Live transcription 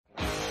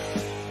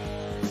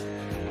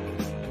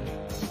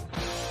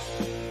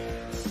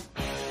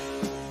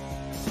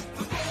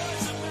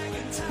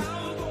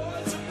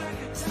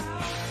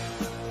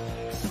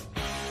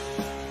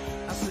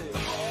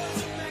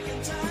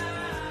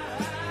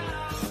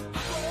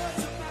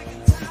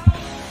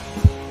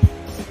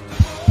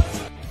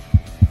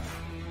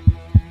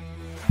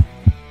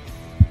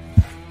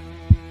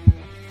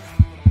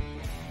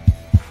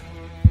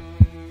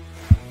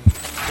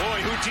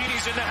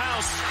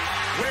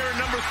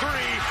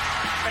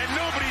and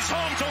nobody's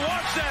home to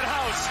watch that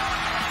house.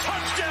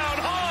 Touchdown,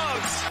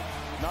 Hogs!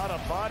 Not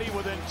a body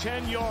within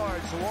 10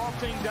 yards,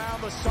 wafting down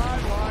the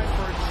sideline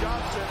for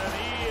Johnson, and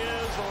he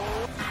is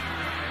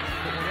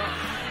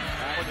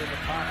Allen in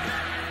the pocket,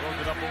 throws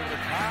it up over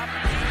the top.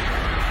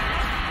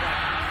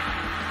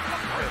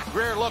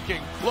 Greer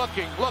looking,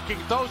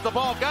 throws the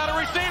ball, got a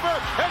receiver.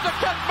 There's a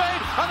catch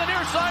made on the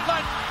near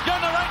sideline.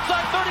 Down the right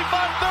side,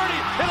 35-30.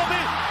 It'll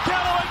be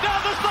Callaway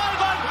down the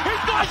sideline.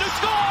 He's going to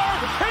score!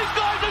 He's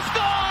going to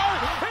score!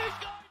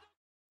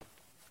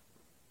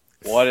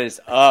 What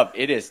is up?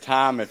 It is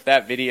time. If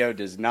that video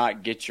does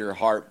not get your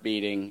heart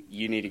beating,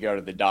 you need to go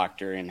to the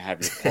doctor and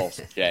have your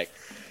pulse checked.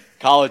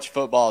 College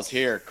football's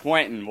here.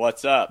 Quentin,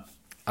 what's up?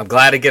 I'm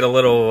glad to get a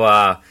little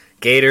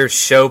Gator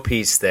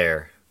showpiece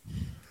there.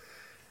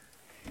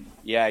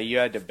 Yeah, you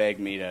had to beg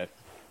me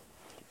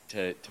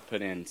to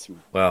put in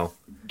some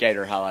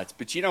Gator highlights.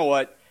 But you know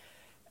what?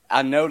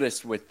 I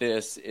noticed with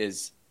this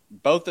is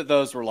both of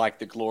those were like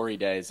the glory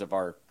days of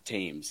our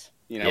teams.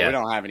 You know, we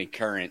don't have any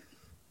current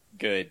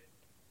good,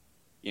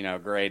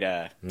 great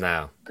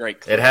great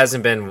clips. It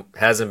hasn't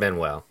been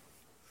well.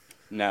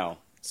 No.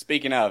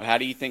 Speaking of, how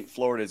do you think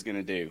Florida's going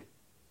to do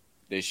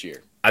this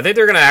year? I think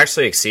they're going to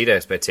actually exceed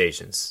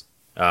expectations.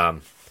 I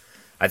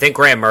think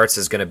Graham Mertz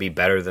is going to be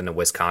better than the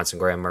Wisconsin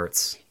Graham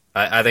Mertz.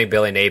 I think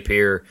Billy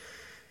Napier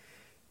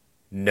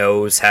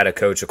knows how to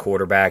coach a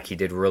quarterback. He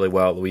did really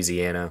well at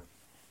Louisiana.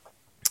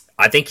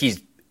 I think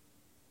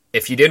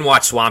if you didn't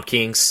watch Swamp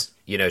Kings,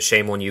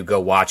 shame on you,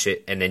 go watch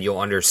it, and then you'll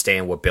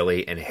understand what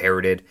Billy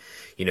inherited,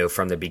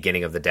 from the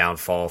beginning of the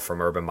downfall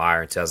from Urban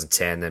Meyer in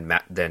 2010,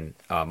 then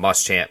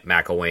Muschamp,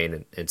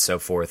 McElwain, and so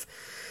forth,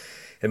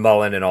 and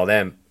Mullen and all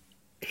them.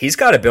 He's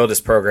got to build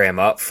his program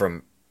up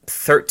from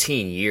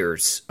 13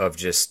 years of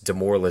just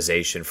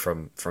demoralization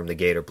from the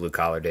Gator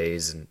blue-collar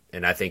days,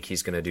 and I think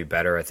he's going to do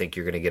better. I think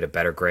you're going to get a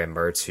better Graham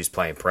Mertz who's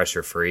playing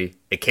pressure-free.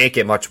 It can't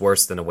get much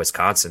worse than a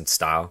Wisconsin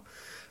style.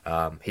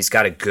 He's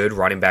got a good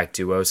running back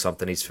duo,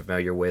 something he's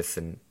familiar with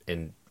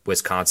in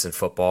Wisconsin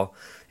football,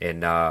 in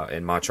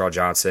Montreal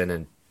Johnson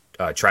and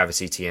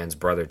Travis Etienne's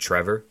brother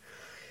Trevor.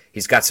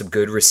 He's got some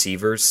good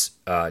receivers.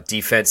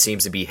 Defense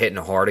seems to be hitting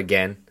hard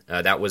again.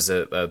 That was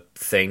a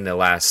thing the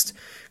last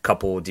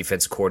couple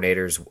defensive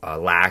coordinators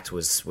lacked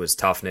was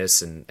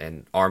toughness,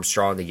 and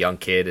Armstrong, the young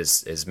kid,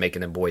 is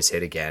making them boys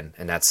hit again,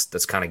 and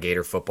that's kind of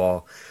Gator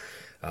football.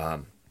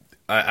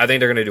 I think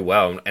they're going to do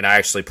well, and I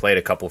actually played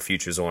a couple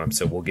futures on them,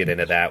 so we'll get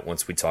into that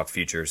once we talk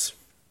futures.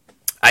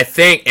 I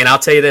think, and I'll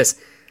tell you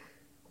this,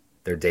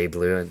 they're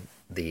debuting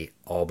the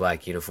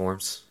all-black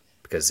uniforms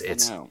because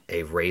it's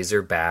a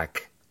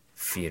Razorback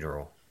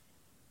funeral.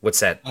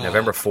 What's that,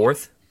 November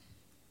 4th?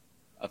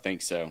 I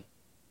think so.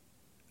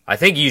 I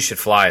think you should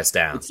fly us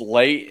down. It's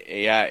late.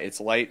 Yeah,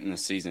 it's late in the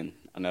season.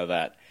 I know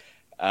that.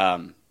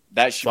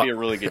 That should be a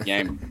really good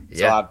game.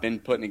 So I've been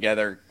putting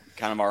together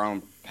kind of our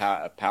own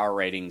power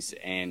ratings,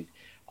 and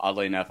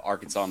oddly enough,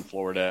 Arkansas and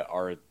Florida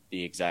are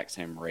the exact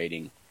same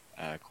rating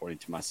according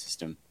to my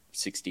system,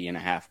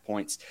 60.5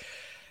 points.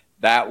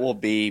 That will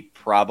be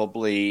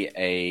probably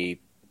a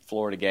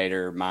Florida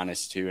Gator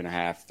minus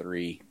 2.5,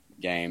 3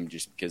 game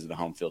just because of the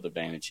home field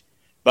advantage.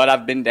 But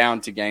I've been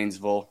down to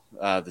Gainesville,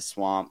 the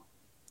Swamp.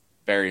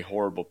 Very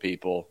horrible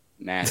people,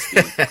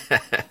 nasty.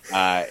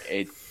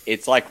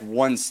 It's like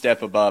one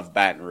step above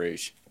Baton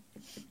Rouge.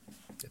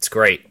 It's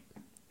great.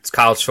 It's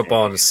college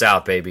football in the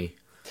South, baby.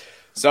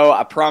 So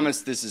I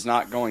promise this is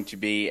not going to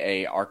be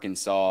a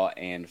Arkansas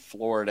and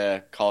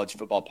Florida college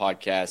football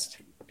podcast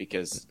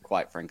because,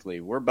 quite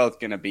frankly, we're both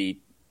going to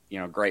be,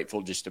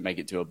 grateful just to make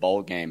it to a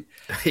bowl game.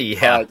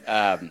 Yeah,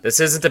 but, this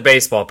isn't the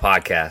baseball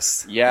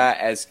podcast. Yeah,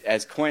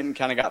 as Quentin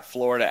kind of got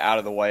Florida out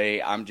of the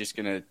way, I'm just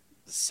going to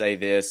say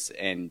this,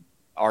 and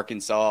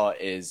Arkansas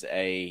is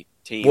a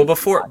team. Well,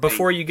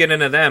 before you get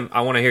into them,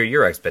 I want to hear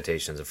your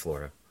expectations of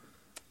Florida.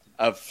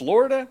 Of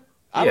Florida?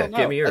 I don't know.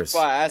 Give me yours. That's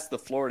why I asked the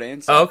Florida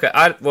inside. Oh, okay.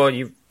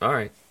 All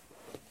right.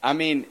 I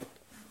mean,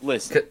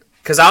 listen.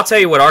 Because I'll tell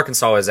you what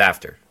Arkansas is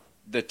after.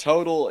 The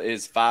total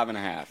is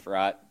 5.5,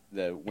 right?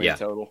 The win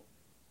total.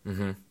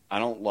 Mm-hmm. I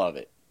don't love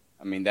it.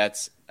 I mean,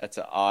 that's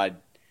an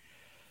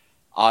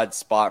odd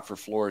spot for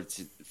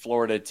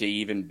Florida to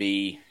even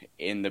be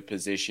in the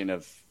position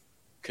of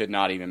could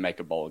not even make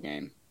a bowl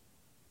game,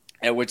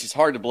 which is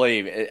hard to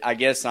believe. I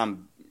guess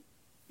I'm,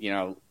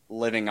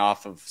 living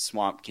off of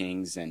Swamp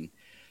Kings and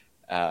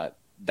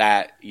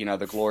that,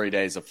 the glory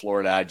days of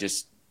Florida. I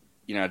just,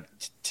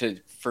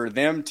 for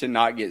them to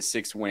not get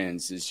 6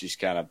 wins is just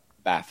kind of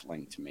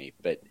baffling to me.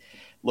 But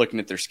looking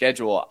at their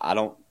schedule, I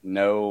don't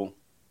know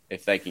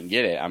if they can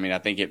get it. I mean, I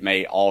think it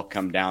may all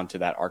come down to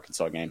that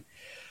Arkansas game.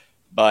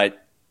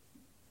 But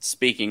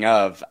speaking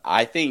of,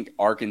 I think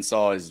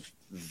Arkansas is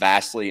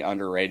vastly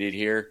underrated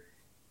here.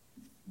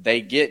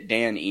 They get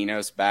Dan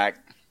Enos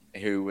back,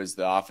 who was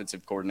the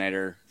offensive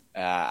coordinator,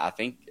 I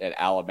think, at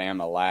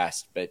Alabama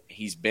last. But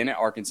he's been at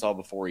Arkansas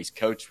before. He's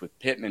coached with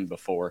Pittman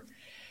before.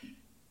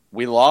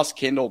 We lost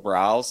Kendall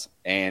Briles,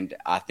 and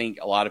I think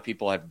a lot of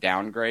people have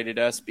downgraded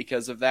us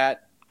because of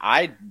that.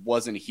 I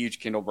wasn't a huge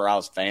Kendall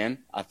Briles fan.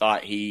 I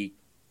thought he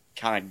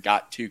kind of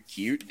got too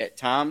cute at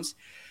times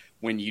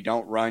when you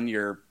don't run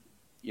your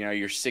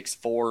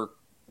 6'4",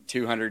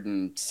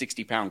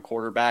 260-pound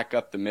quarterback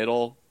up the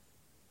middle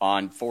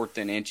on 4th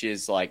and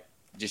inches, like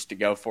just to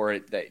go for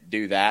it.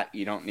 Do that.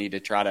 You don't need to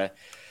try to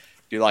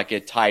do like a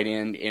tight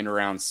end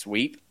around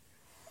sweep.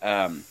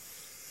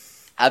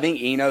 I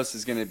think Enos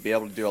is going to be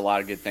able to do a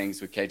lot of good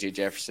things with KJ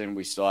Jefferson.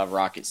 We still have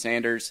Rocket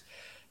Sanders.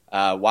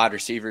 Wide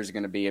receiver is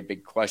going to be a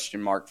big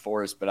question mark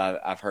for us, but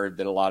I've heard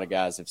that a lot of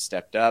guys have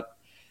stepped up.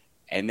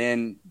 And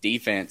then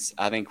defense,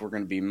 I think we're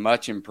going to be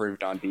much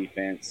improved on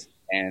defense.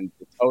 And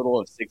the total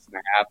of 6.5,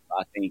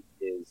 I think,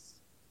 is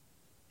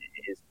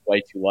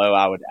way too low.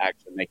 I would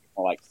actually make it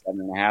more like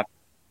 7.5,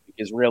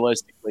 because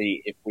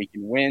realistically, if we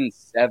can win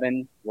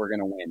 7, we're going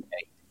to win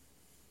 8.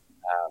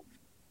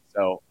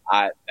 So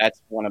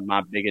that's one of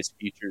my biggest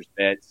futures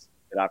bets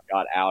that I've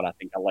got out. I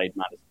think I laid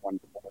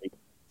 -140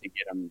 to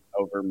get them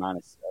over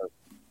 6.5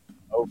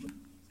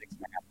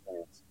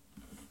 wins.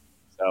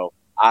 So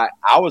I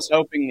was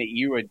hoping that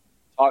you would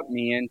talk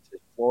me into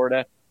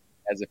Florida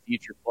as a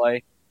future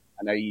play.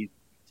 I know you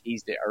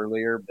teased it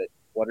earlier, but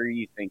what are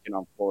you thinking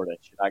on Florida?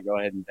 Should I go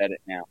ahead and bet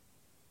it now?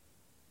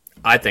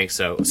 I think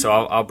so. So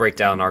I'll break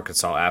down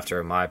Arkansas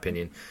after, in my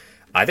opinion.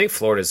 I think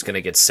Florida's going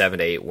to get 7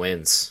 to 8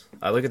 wins.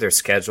 I look at their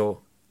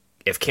schedule.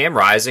 If Cam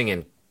Rising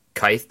and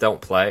Keith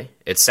don't play,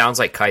 it sounds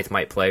like Keith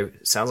might play.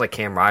 It sounds like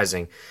Cam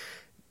Rising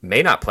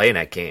may not play in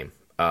that game.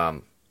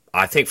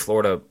 I think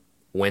Florida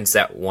wins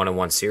that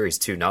 1-1 series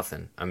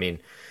 2-0. I mean,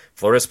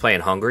 Florida's playing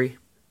hungry.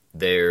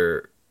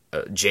 They're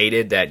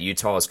jaded that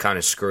Utah is kind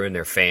of screwing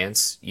their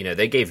fans. You know,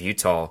 they gave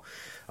Utah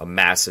a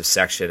massive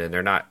section, and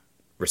they're not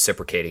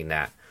reciprocating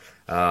that.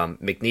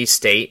 McNeese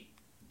State,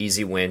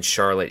 easy win.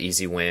 Charlotte,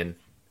 easy win.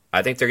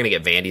 I think they're going to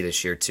get Vandy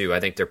this year, too. I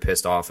think they're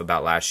pissed off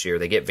about last year.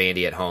 They get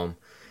Vandy at home.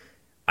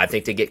 I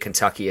think they get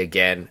Kentucky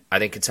again. I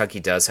think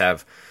Kentucky does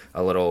have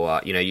a little,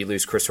 you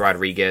lose Chris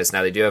Rodriguez.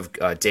 Now they do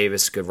have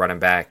Davis, good running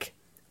back.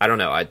 I don't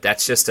know.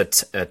 That's just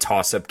a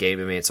toss-up game.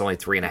 I mean, it's only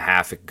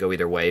 3.5. It could go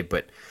either way.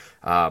 But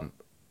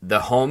the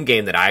home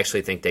game that I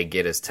actually think they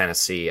get is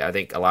Tennessee. I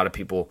think a lot of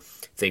people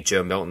think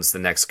Joe Milton's the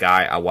next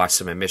guy. I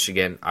watched him in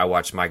Michigan. I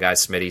watched my guy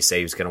Smitty say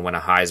he was going to win a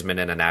Heisman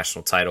and a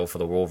national title for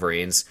the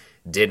Wolverines.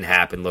 Didn't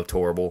happen. Looked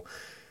horrible.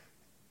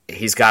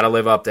 He's got to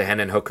live up to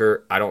Hendon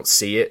Hooker. I don't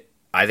see it.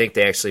 I think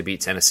they actually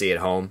beat Tennessee at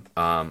home.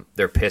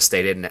 They're pissed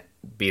they didn't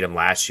beat them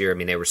last year. I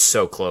mean, they were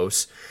so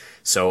close.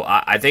 So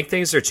I think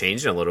things are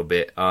changing a little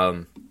bit.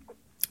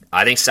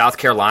 I think South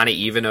Carolina,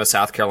 even though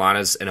South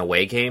Carolina's an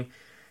away game,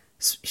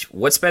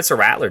 what Spencer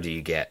Rattler do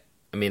you get?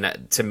 I mean,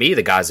 to me,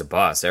 the guy's a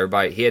bust.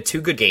 He had 2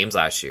 good games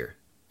last year.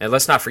 And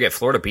let's not forget,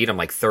 Florida beat him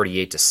like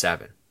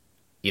 38-7.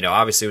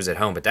 Obviously it was at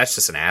home, but that's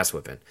just an ass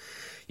whipping.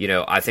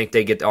 I think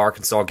they get the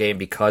Arkansas game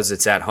because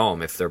it's at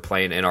home. If they're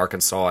playing in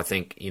Arkansas, I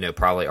think,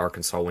 probably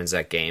Arkansas wins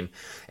that game.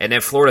 And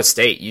then Florida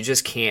State, you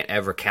just can't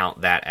ever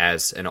count that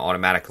as an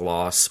automatic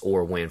loss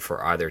or win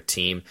for either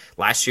team.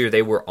 Last year,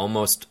 they were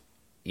almost,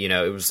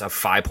 it was a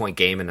 5-point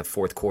game in the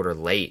fourth quarter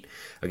late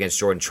against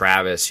Jordan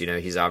Travis.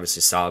 He's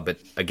obviously solid, but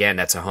again,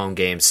 that's a home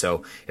game.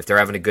 So if they're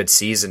having a good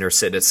season or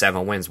sitting at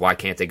 7 wins, why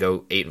can't they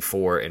go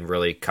 8-4 and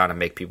really kind of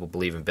make people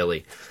believe in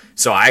Billy?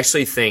 So I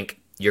actually think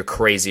you're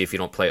crazy if you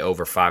don't play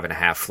over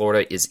 5.5.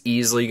 Florida is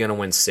easily going to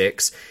win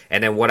 6.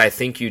 And then what I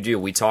think you do,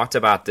 we talked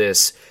about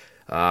this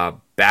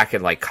back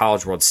in like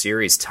College World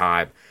Series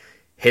time.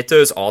 Hit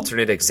those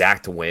alternate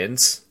exact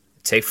wins.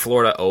 Take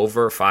Florida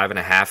over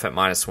 5.5 at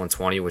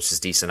 -120, which is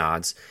decent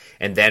odds.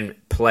 And then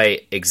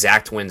play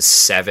exact wins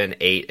 7,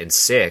 8, and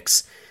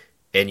 6.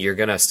 And you're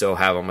going to still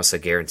have almost a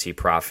guaranteed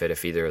profit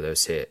if either of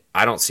those hit.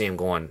 I don't see them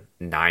going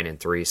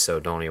 9-3, so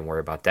don't even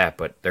worry about that.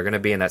 But they're going to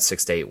be in that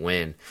 6 to 8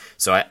 win.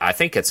 So I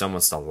think it's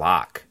almost a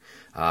lock.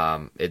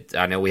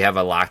 I know we have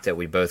a lock that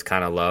we both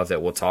kind of love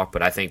that we'll talk,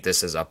 but I think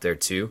this is up there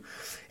too.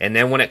 And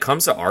then when it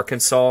comes to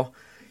Arkansas,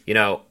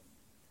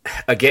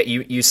 again,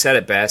 you said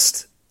it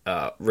best.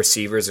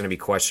 Receivers are going to be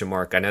question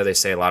mark. I know they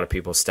say a lot of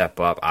people step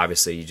up.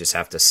 Obviously, you just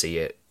have to see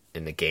it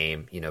in the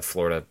game.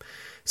 Florida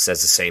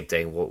says the same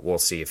thing. We'll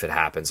see if it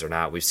happens or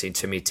not. We've seen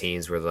too many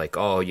teams where they're like,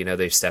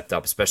 they've stepped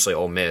up, especially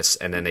Ole Miss,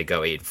 and then they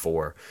go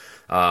 8-4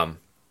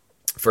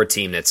 for a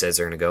team that says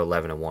they're going to go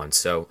 11-1.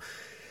 So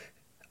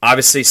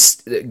obviously,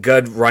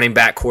 good running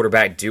back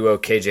quarterback duo,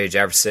 KJ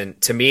Jefferson.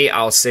 To me,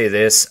 I'll say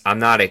this: I'm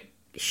not a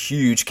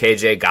huge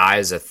KJ guy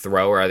as a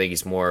thrower. I think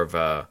he's more of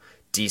a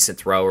decent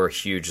thrower,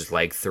 huge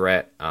leg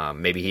threat.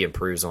 Maybe he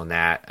improves on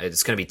that.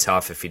 It's going to be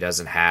tough if he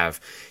doesn't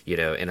have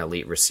an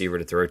elite receiver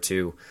to throw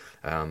to.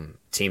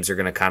 Teams are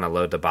going to kind of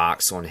load the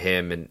box on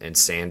him and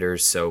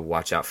Sanders, so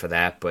watch out for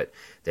that. But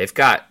they've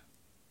kind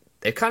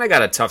of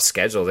got a tough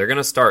schedule. They're going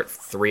to start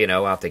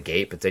 3-0 out the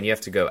gate, but then you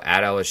have to go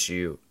at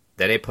LSU.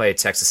 Then they play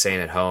Texas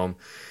A&M at home,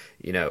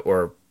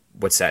 or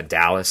what's that,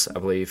 Dallas, I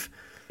believe.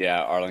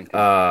 Yeah,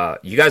 Arlington.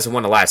 You guys have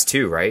won the last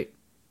 2, right?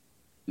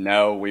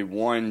 No, we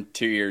won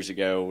 2 years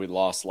ago. We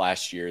lost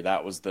last year.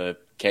 That was the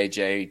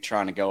KJ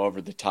trying to go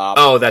over the top.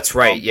 Oh, that's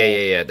right.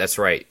 Yeah, that's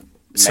right.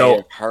 May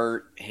have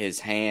hurt his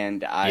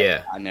hand.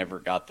 I never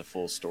got the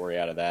full story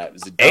out of that. It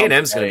was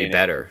A&M's going to be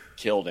better.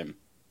 Killed him.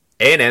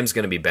 A&M's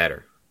going to be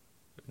better.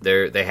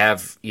 They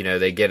have,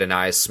 they get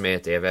Anais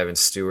Smith, they have Evan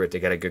Stewart, they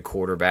got a good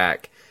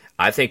quarterback.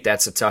 I think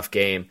that's a tough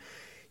game.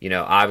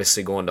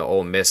 Obviously going to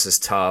Ole Miss is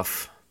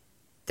tough.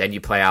 Then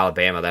you play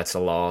Alabama, that's a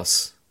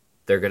loss.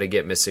 They're going to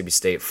get Mississippi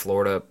State,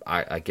 Florida.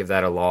 I give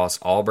that a loss.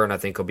 Auburn, I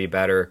think, will be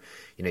better.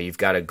 You've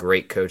got a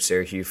great coach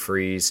there, Hugh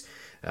Freeze.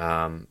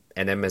 And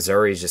then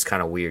Missouri is just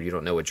kind of weird. You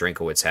don't know what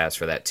Drinkowitz has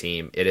for that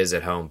team. It is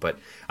at home, but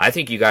I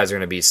think you guys are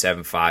going to be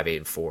 7-5,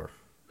 8-4.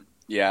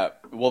 Yeah.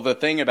 Well, the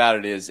thing about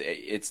it is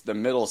it's the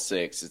middle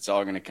six. It's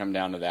all going to come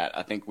down to that.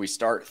 I think we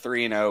start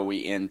 3-0,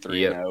 we end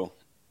 3-0.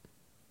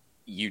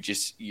 Yep.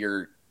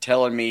 You're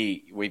telling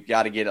me we've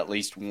got to get at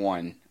least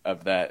one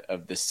of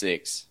the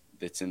six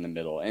that's in the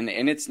middle. And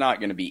it's not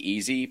going to be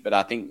easy, but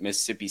I think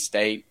Mississippi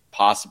State,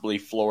 possibly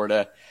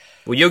Florida.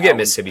 Well, you'll get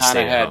Mississippi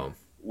State at home.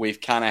 We've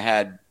kind of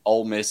had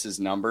Ole Miss's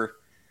number.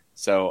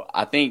 So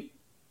I think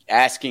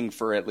asking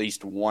for at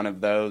least one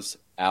of those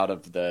out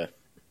of the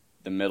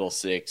middle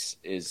six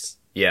is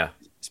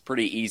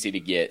pretty easy to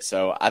get.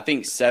 So I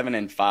think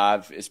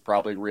 7-5 is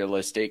probably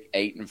realistic.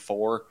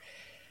 8-4.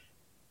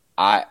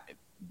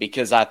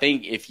 Because I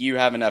think if you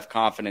have enough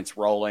confidence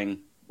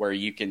rolling where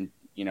you can,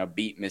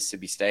 beat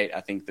Mississippi State, I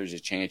think there's a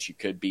chance you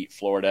could beat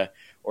Florida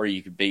or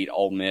you could beat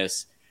Ole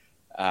Miss.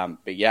 But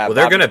yeah, well,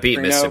 they're going to beat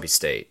Mississippi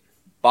State.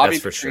 Bobby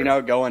That's for Petrino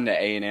sure. Going to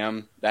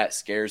A&M, that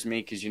scares me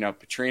because,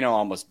 Petrino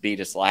almost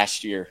beat us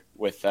last year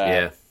with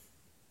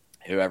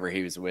whoever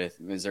he was with,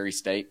 Missouri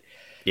State.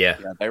 Yeah,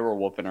 they were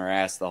whooping our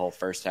ass the whole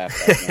first half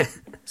of that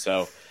game.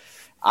 So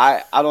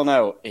I don't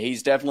know.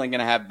 He's definitely going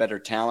to have better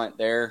talent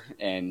there,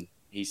 and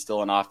he's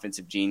still an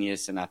offensive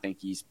genius, and I think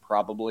he's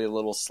probably a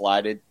little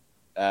slighted,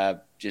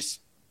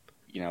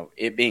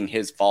 it being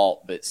his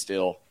fault, but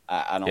still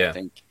I don't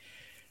think,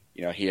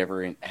 he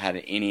ever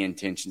had any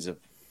intentions of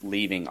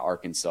leaving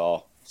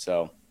Arkansas.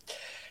 So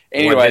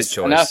anyways,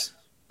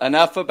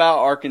 enough about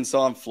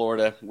Arkansas and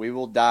Florida. We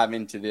will dive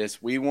into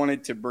this. We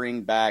wanted to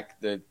bring back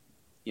the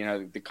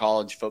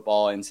college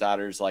football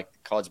insiders, like the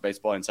college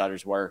baseball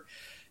insiders were.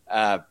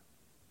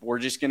 We're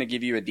just going to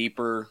give you a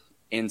deeper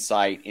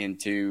insight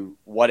into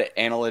what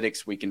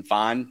analytics we can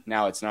find.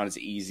 Now it's not as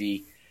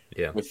easy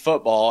with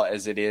football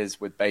as it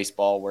is with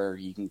baseball, where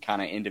you can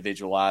kind of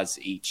individualize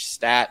each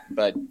stat,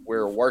 but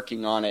we're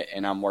working on it,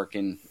 and I'm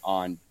working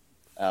on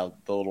the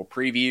little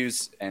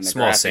previews and the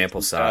small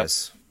sample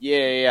size.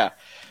 Yeah.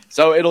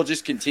 So it'll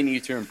just continue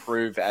to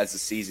improve as the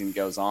season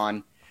goes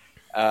on.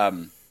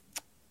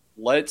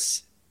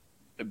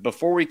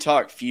 Before we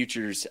talk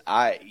futures,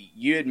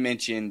 you had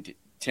mentioned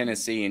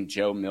Tennessee and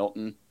Joe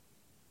Milton,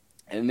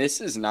 and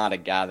this is not a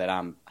guy that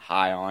I'm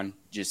high on.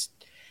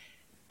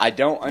 I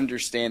don't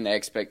understand the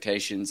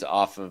expectations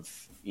off of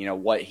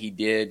what he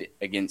did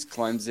against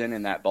Clemson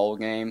in that bowl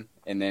game,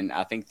 and then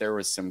I think there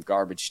was some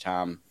garbage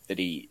time that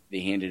he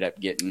ended up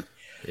getting.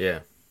 Yeah,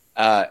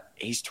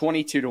 he's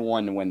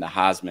 22-1 to win the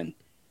Heisman.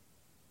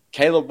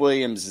 Caleb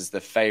Williams is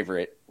the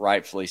favorite,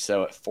 rightfully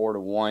so, at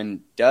 4-1.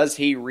 Does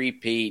he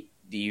repeat?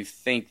 Do you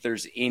think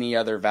there's any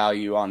other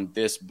value on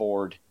this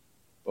board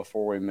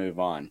before we move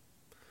on?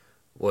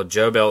 Well,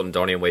 Joe Milton,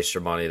 don't even waste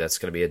your money. That's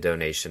going to be a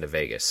donation to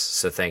Vegas.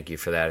 So thank you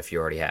for that if you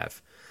already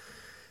have.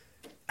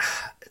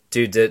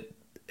 Dude,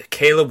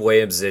 Caleb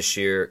Williams this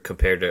year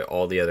compared to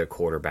all the other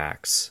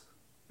quarterbacks,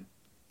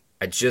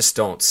 I just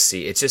don't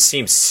see. It just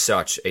seems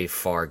such a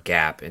far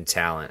gap in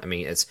talent. I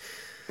mean,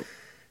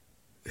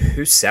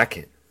 who's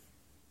second?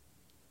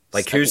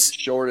 Who's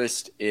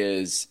shortest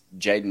is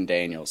Jaden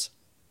Daniels,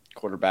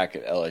 quarterback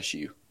at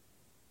LSU.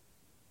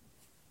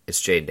 It's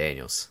Jaden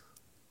Daniels.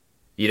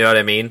 You know what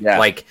I mean? Yeah.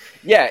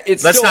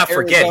 Let's not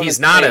forget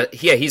he's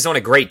on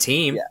a great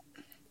team,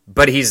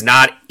 but he's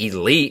not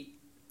elite.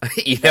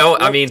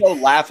 What's so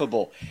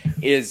laughable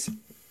is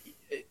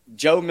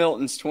Joe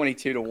Milton's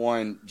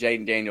 22-1,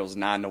 Jaden Daniels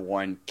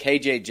 9-1,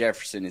 KJ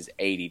Jefferson is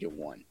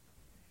 80-1.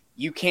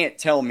 You can't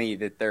tell me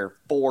that they're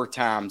 4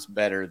 times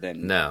better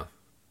than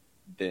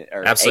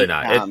absolutely 8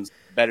 not. Times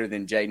better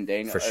than Jaden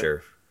Daniels for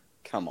sure.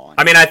 Come on.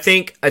 I mean, I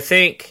think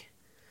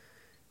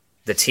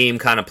the team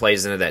kind of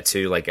plays into that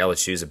too. Like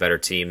LSU is a better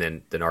team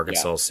than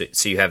Arkansas,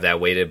 so you have that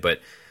weighted. But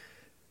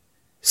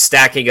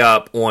stacking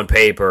up on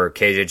paper,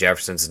 KJ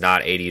Jefferson's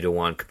not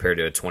 80-1 compared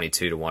to a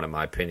 22-1 in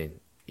my opinion.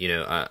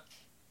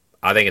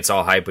 I think it's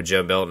all hype with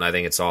Joe Milton. I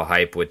think it's all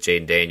hype with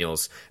Jaden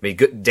Daniels. I mean,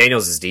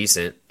 Daniels is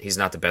decent. He's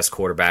not the best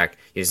quarterback.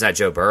 He's not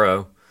Joe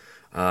Burrow.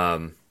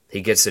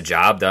 He gets the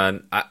job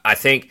done. I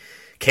think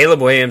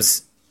Caleb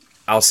Williams,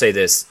 I'll say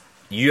this,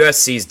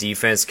 USC's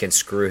defense can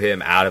screw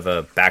him out of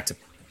a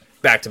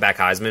back-to-back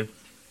Heisman.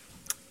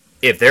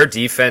 If their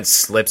defense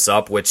slips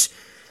up, which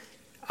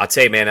I'll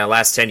tell you, man, in the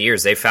last 10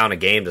 years, they found a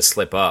game to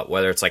slip up,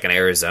 whether it's like an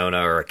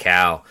Arizona or a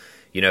Cal.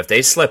 If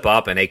they slip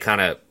up and they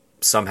kind of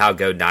somehow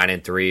go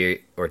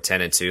 9-3 or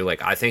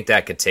 10-2, I think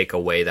that could take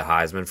away the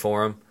Heisman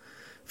for him.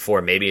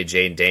 For maybe a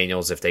Jaden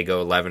Daniels, if they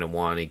go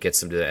 11-1, he gets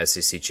them to the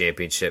SEC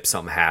championship,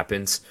 something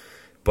happens.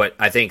 But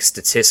I think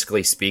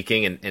statistically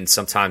speaking, and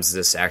sometimes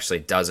this actually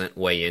doesn't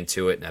weigh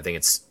into it, and I think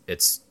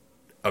it's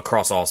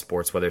across all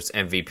sports, whether it's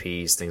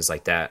MVPs, things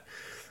like that.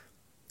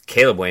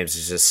 Caleb Williams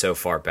is just so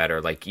far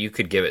better. Like, you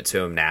could give it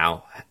to him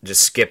now.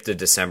 Just skip the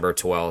December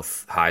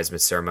 12th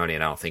Heisman ceremony,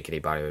 and I don't think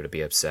anybody would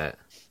be upset.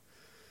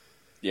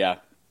 Yeah,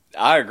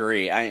 I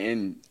agree.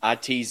 I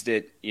teased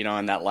it,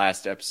 in that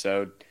last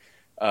episode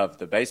of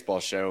the baseball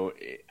show.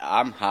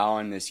 I'm high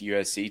on this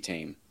USC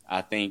team.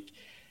 I think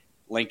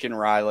Lincoln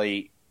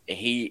Riley,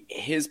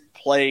 his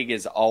plague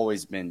has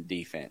always been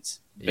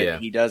defense,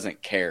 but he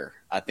doesn't care.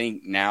 I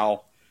think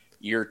now,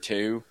 year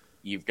 2,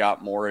 you've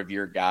got more of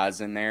your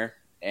guys in there,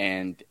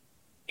 and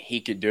he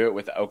could do it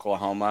with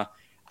Oklahoma.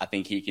 I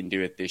think he can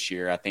do it this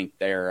year. I think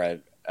they're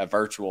a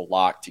virtual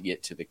lock to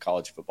get to the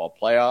college football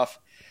playoff.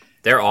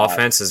 Their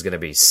offense is going to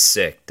be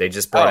sick. They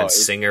just brought in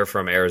Singer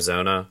from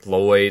Arizona,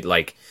 Lloyd.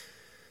 Like,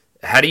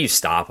 how do you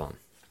stop them?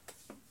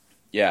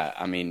 Yeah,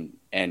 I mean,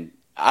 and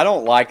I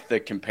don't like the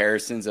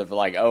comparisons of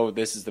like, oh,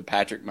 this is the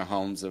Patrick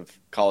Mahomes of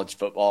college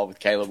football with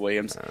Caleb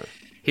Williams.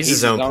 He's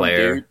his own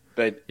player. Dude,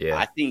 but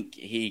I think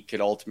he could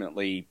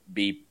ultimately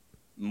be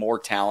more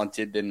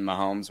talented than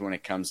Mahomes when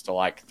it comes to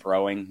like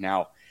throwing.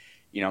 Now,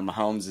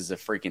 Mahomes is a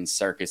freaking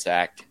circus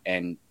act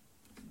and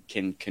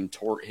can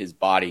contort his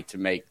body to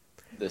make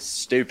the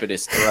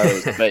stupidest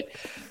throws. But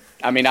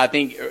I mean, I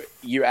think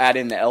you add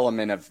in the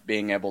element of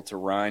being able to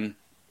run.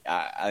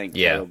 I think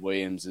Caleb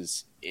Williams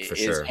is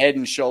sure. Head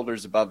and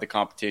shoulders above the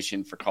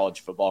competition for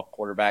college football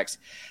quarterbacks.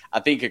 I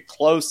think a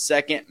close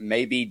second,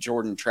 maybe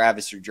Jordan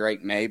Travis or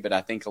Drake May, but I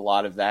think a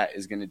lot of that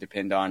is going to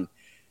depend on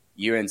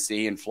UNC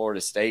and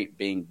Florida State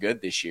being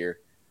good this year.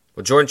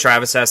 Well, Jordan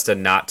Travis has to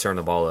not turn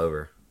the ball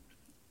over.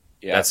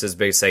 Yeah. That's his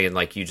big saying.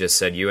 Like you just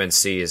said,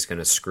 UNC is going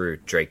to screw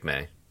Drake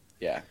May.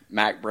 Yeah.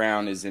 Mac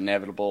Brown is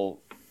inevitable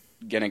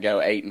going to go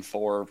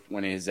 8-4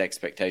 when his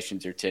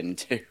expectations are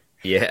 10-2.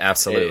 Yeah,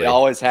 absolutely. It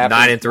always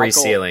happens. 9-3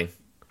 ceiling.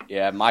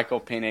 Yeah,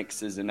 Michael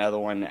Penix is another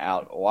one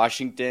out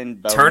Washington.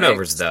 Bo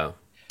Turnovers, Nix. Though.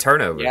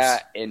 Turnovers. Yeah,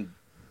 and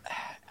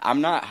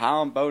I'm not high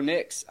on Bo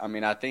Nix. I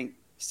mean, I think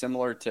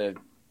similar to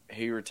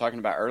who you were talking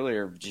about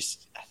earlier,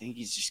 I think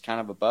he's just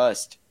kind of a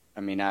bust. I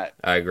mean, I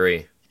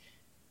agree.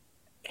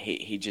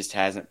 He just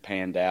hasn't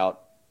panned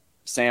out.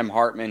 Sam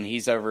Hartman,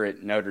 he's over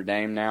at Notre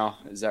Dame now.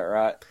 Is that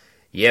right?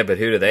 Yeah, but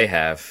who do they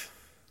have?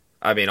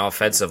 I mean,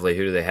 offensively,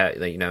 who do they have?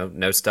 Like,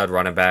 no stud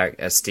running back.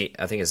 Esteem,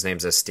 I think his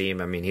name's Esteem.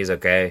 I mean, he's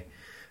okay.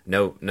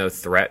 No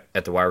threat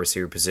at the wide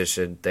receiver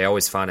position. They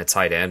always find a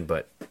tight end,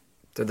 but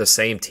they're the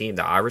same team.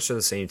 The Irish are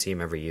the same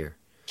team every year.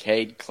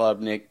 Cade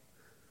Klubnik,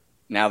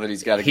 now that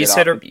he's got a good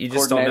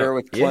coordinator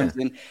with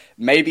Clemson. Yeah.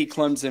 Maybe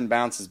Clemson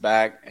bounces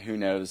back. Who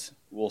knows?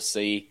 We'll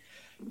see.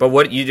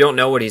 But you don't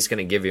know what he's going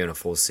to give you in a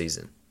full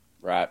season.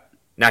 Right.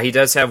 Now, he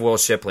does have Will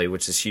Shipley,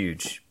 which is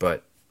huge,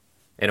 but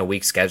in a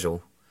weak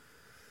schedule.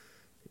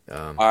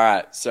 All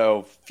right,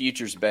 so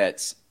futures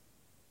bets.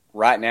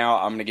 Right now,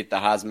 I'm going to get the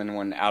Heisman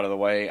one out of the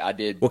way. I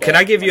did. Well, can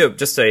I give you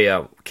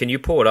can you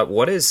pull it up?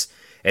 What is,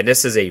 and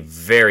this is a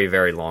very,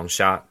 very long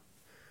shot,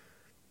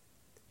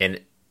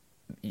 and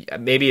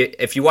maybe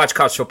if you watch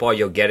college football,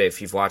 you'll get it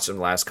if you've watched them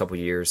the last couple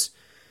of years.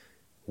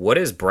 What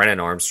is Brennan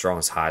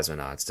Armstrong's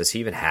Heisman odds? Does he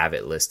even have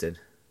it listed?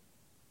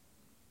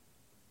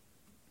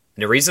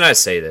 And the reason I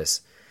say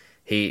this,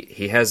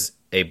 he has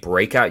a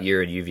breakout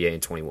year at UVA in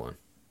 21.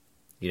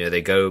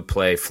 They go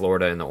play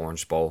Florida in the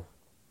Orange Bowl.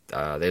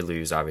 They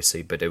lose,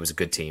 obviously, but it was a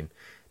good team.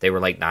 They were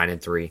like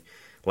 9-3.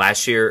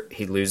 Last year,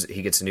 he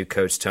gets a new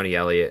coach, Tony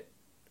Elliott,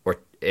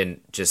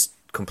 and just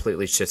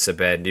completely shits the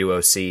bed. New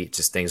OC,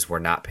 just things were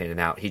not panning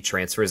out. He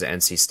transfers to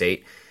NC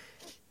State.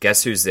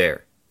 Guess who's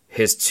there?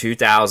 His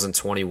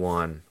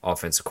 2021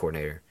 offensive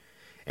coordinator.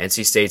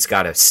 NC State's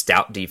got a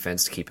stout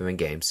defense to keep him in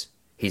games.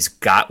 He's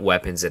got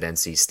weapons at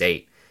NC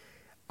State.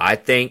 I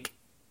think,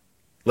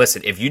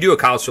 listen, if you do a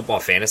college football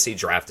fantasy,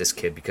 draft this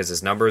kid because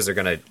his numbers are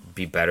going to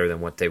be better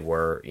than what they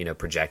were,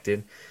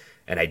 projected.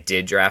 And I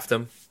did draft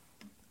him.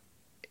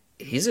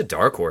 He's a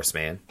dark horse,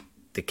 man.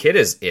 The kid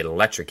is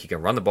electric. He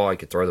can run the ball. He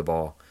can throw the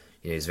ball.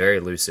 He's very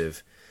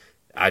elusive.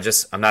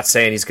 I'm not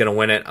saying he's going to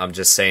win it. I'm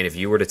just saying if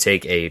you were to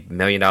take a $1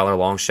 million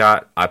long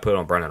shot, I put it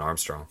on Brennan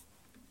Armstrong.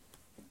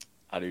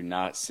 I do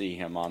not see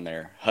him on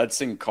there.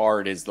 Hudson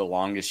Card is the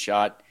longest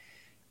shot.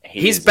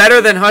 He's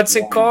better than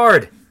Hudson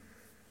Card.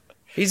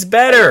 He's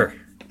better.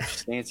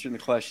 Just answering the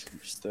question.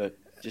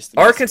 Just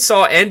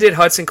Arkansas ended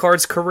Hudson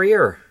Card's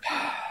career.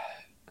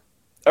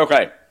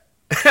 Okay.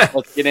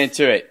 Let's get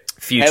into it.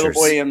 Futures.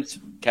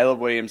 Caleb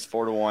Williams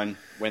 4-1,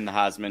 win the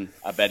Heisman.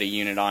 I bet a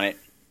unit on it.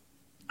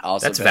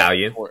 That's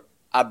value.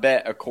 I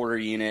bet a quarter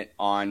unit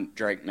on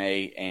Drake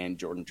May and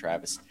Jordan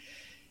Travis.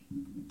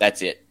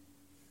 That's it.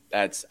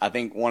 I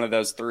think one of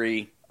those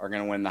three are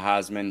going to win the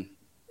Heisman.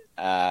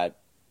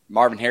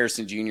 Marvin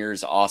Harrison Jr.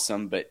 is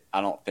awesome, but I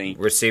don't think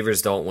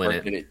receivers don't win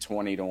it. At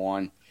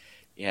 20-1.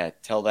 Yeah,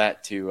 tell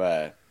that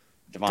to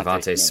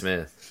Devontae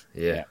Smith.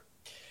 Yeah.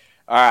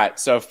 All right.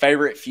 So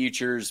favorite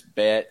futures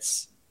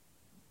bets.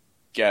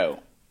 Go.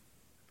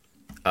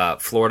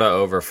 Florida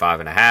over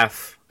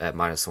 5.5 at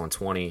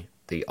 -120.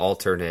 The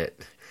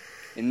alternate.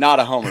 And not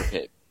a homer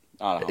pick.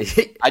 Not a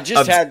homer. I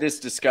just had this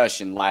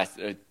discussion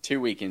 2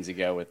 weekends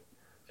ago with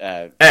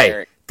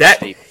Eric. That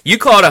Steve. you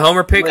call it a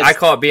homer pick. Listen. I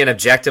call it being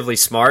objectively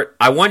smart.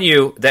 I won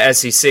you the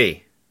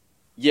SEC.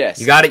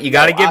 Yes, You got it. You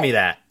got to give me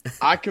that.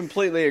 I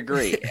completely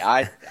agree.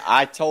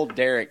 I told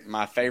Derek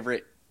my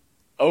favorite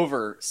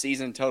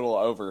season total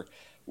over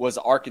was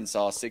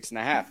Arkansas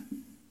 6.5,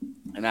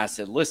 and I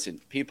said, listen,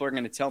 people are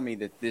going to tell me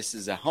that this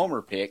is a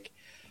homer pick,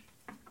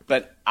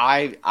 but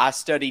I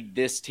studied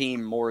this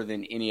team more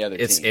than any other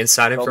team. It's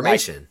inside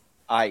information.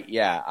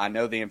 I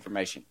know the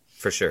information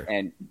For sure.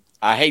 and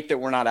I hate that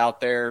we're not out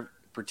there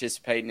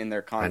participating in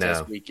their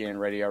contest weekend,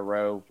 Radio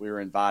Row. We were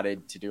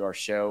invited to do our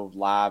show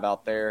live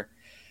out there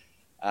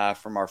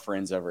from our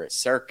friends over at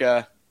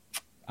Circa.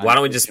 Why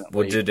don't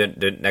we'll do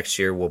it next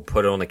year? We'll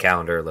put it on the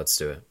calendar. Let's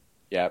do it.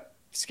 Yep.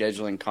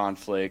 Scheduling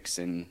conflicts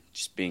and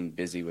just being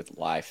busy with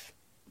life.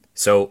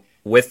 So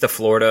with the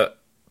Florida,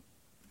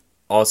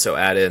 also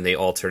added in the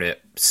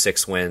alternate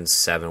 6 wins,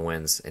 7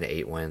 wins, and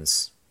 8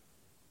 wins.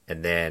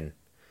 And then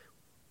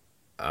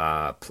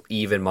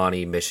even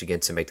money, Michigan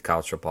to make the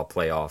college football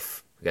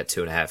playoff. We got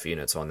 2.5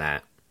 units on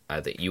that.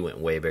 I think you went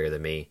way bigger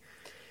than me.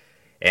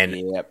 And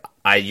Yep.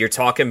 You're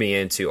talking me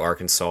into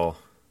Arkansas.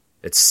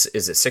 Is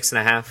it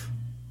 6.5?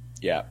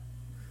 Yeah.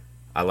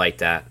 I like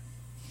that.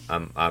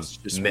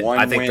 Just one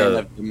I think win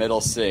of the middle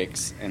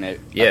 6, and I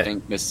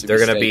think Mississippi they're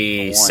going to State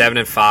be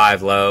won.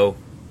 7-5 low,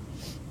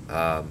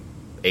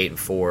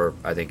 8-4.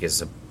 I think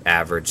is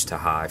average to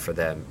high for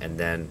them. And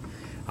then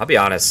I'll be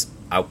honest,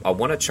 I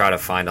want to try to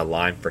find a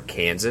line for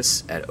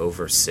Kansas at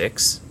over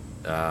 6.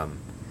 I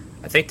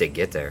think they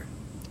get there.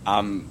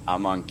 I'm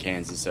on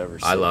Kansas over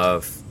 6. I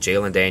love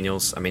Jalen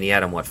Daniels. I mean, he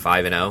had him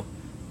 5-0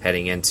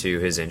 heading into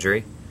his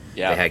injury.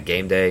 Yeah. They had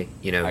game day.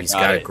 He's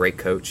got a great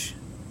coach.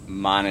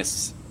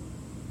 minus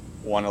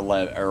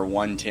 111 or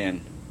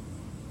 110.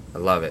 I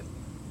love it.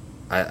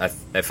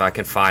 If I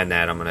can find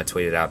that, I'm going to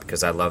tweet it out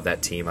because I love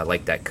that team. I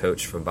like that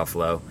coach from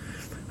Buffalo.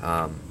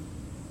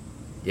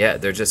 Yeah,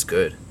 they're just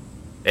good.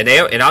 And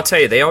I'll tell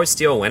you, they always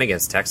steal a win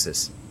against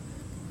Texas.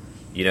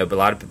 But a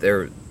lot of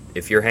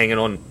if you're hanging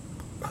on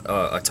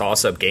a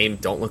toss-up game,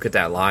 don't look at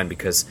that line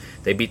because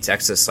they beat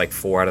Texas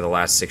 4 out of the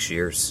last 6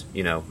 years.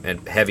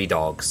 And heavy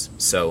dogs.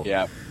 So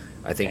Yeah.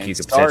 I think And you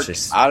could Sark,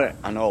 potentially.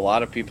 I know a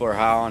lot of people are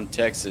high on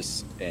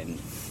Texas,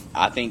 and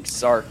I think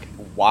Sark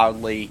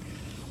wildly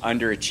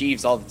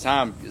underachieves all the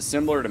time,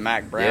 similar to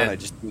Mac Brown. Yeah.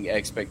 Just the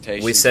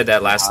expectations. We said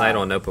that last high. night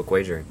on Notebook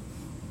Wagering.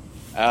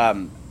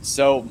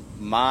 So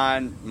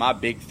my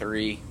big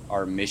 3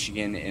 are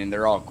Michigan, and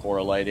they're all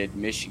correlated.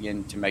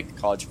 Michigan to make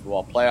the college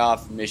football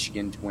playoff,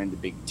 Michigan to win the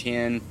Big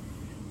Ten,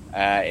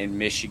 and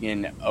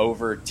Michigan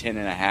over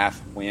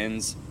 10.5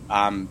 wins.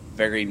 I'm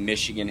very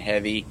Michigan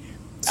heavy.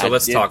 So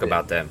let's talk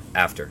about them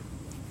after.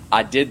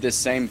 I did the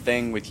same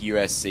thing with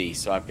USC.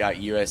 So I've got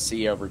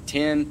USC over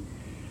 10,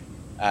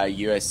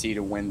 USC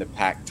to win the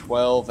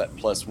Pac-12 at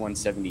plus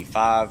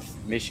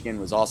 175. Michigan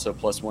was also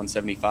plus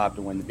 175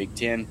 to win the Big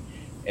Ten.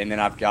 And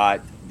then I've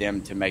got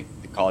them to make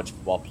the college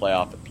football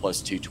playoff at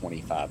plus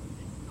 225.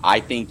 I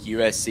think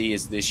USC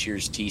is this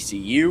year's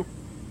TCU.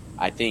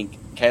 I think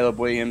Caleb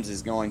Williams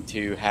is going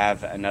to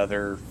have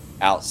another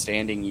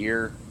outstanding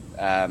year.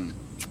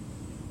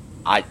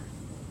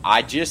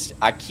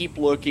 I keep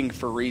looking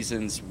for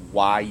reasons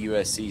why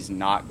USC is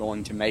not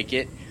going to make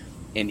it.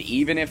 And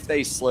even if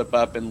they slip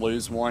up and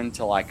lose one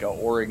to a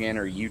Oregon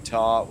or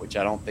Utah, which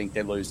I don't think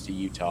they lose to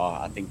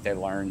Utah. I think they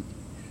learned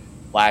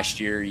last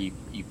year you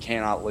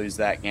cannot lose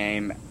that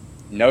game.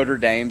 Notre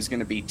Dame's going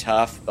to be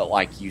tough, but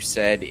like you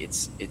said,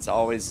 it's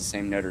always the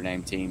same Notre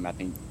Dame team. I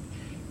think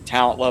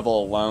talent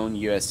level alone,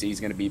 USC is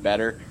going to be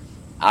better.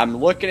 I'm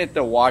looking at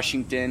the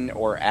Washington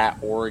or at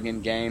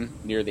Oregon game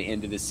near the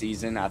end of the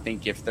season. I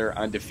think if they're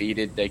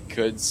undefeated, they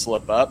could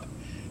slip up,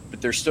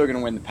 but they're still going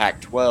to win the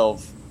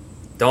Pac-12.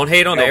 Don't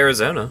hate on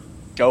Arizona.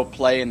 Go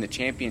play in the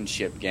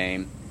championship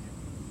game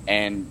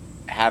and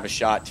have a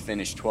shot to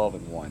finish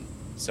 12-1.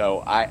 So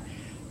I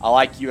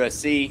like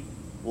USC,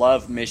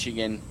 love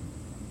Michigan.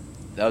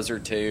 Those are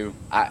 2.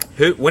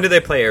 When do they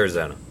play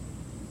Arizona?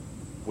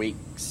 Week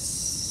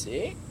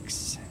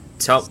 6.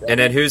 And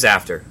then who's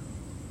after?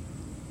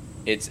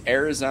 It's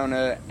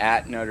Arizona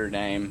at Notre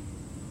Dame,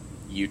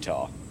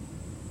 Utah.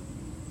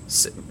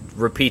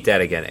 Repeat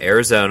that again.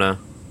 Arizona.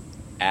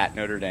 At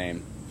Notre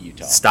Dame,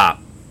 Utah.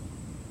 Stop.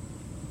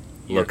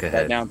 Look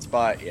ahead. That down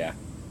spot, yeah.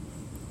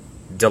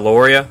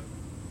 Delora,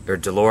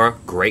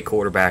 great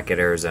quarterback at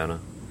Arizona.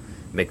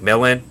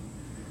 McMillan,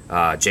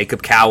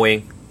 Jacob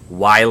Cowing,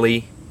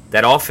 Wiley.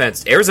 That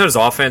offense, Arizona's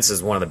offense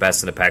is one of the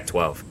best in the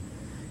Pac-12.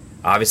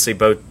 Obviously,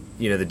 both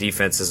the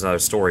defense is another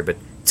story, but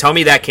tell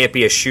me that can't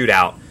be a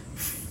shootout.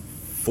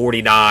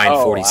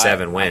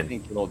 49-47 win. I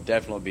think it'll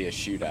definitely be a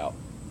shootout.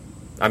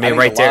 I mean,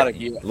 right there.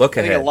 Look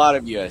ahead. I think a lot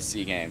of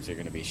USC games are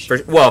going to be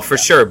for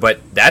sure,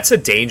 but that's a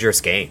dangerous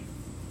game.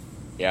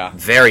 Yeah.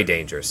 Very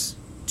dangerous.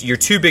 Your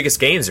 2 biggest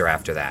games are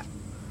after that.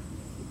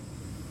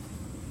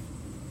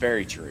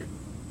 Very true.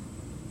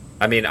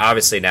 I mean,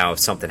 obviously now if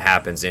something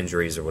happens,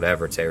 injuries or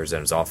whatever to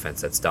Arizona's offense,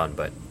 that's done.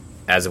 But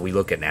as we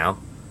look at now,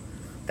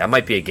 that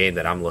might be a game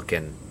that I'm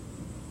looking,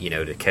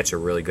 to catch a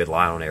really good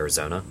line on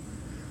Arizona.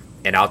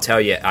 And I'll tell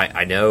you,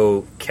 I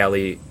know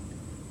Kelly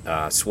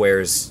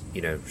swears,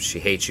 she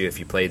hates you if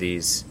you play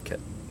these.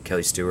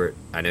 Kelly Stewart,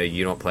 I know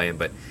you don't play him,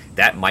 but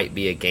that might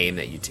be a game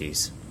that you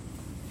tease.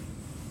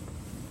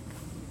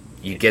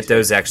 You get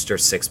those extra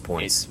 6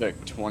 points. It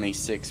took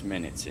 26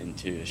 minutes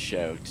into a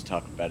show to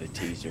talk about a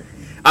teaser.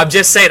 I'm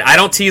just saying, I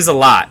don't tease a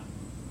lot,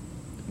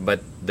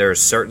 but there are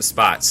certain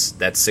spots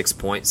that 6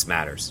 points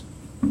matters.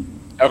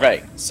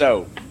 Okay,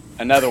 so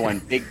another one.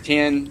 Big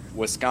Ten,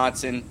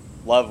 Wisconsin.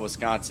 Love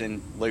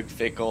Wisconsin. Luke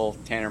Fickell,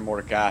 Tanner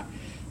Mordecai.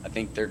 I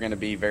think they're going to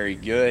be very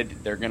good.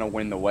 They're going to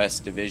win the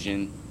West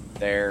Division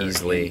there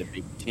easily. In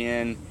the Big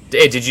Ten.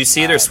 Hey, did you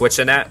see they're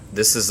switching that?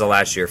 This is the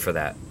last year for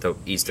that, the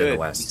East and the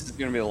West. This is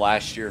going to be the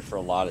last year for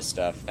a lot of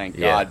stuff, thank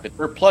God. But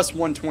they're plus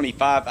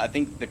 125. I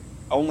think the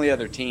only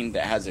other team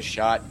that has a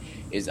shot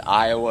is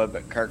Iowa,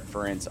 but Kirk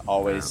Ferentz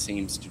always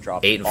seems to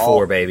drop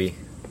 8-4, baby.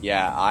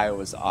 Yeah,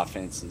 Iowa's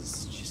offense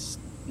is just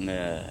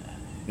nah.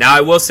 Now,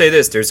 I will say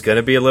this. There's going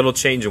to be a little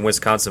change in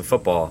Wisconsin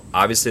football.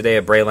 Obviously, they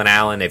have Braylon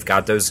Allen. They've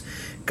got those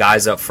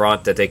guys up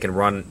front that they can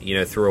run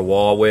through a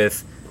wall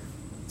with.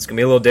 It's going to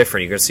be a little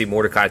different. You're going to see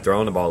Mordecai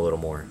throwing the ball a little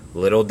more. A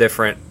little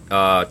different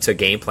to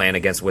game plan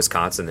against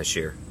Wisconsin this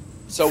year.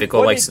 So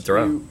Fickell likes to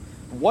throw.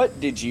 What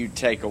did you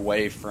take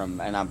away from,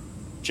 and I'm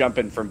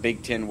jumping from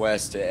Big Ten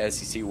West to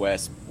SEC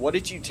West, what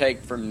did you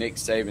take from Nick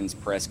Saban's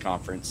press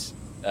conference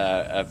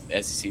of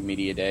SEC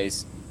Media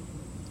Days?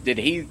 Did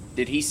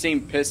he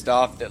seem pissed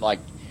off that, like,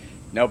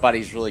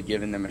 nobody's really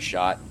giving them a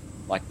shot?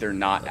 Like, they're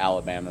not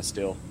Alabama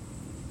still?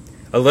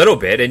 A little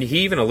bit, and he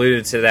even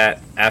alluded to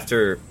that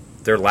after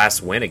their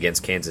last win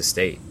against Kansas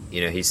State.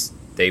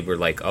 They were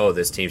like, oh,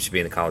 this team should be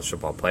in the college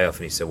football playoff,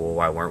 and he said, well,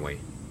 why weren't we?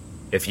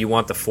 If you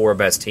want the 4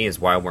 best teams,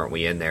 why weren't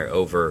we in there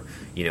over,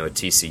 a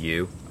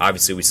TCU?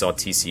 Obviously, we saw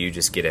TCU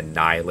just get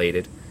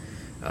annihilated.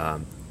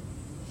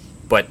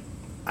 But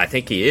I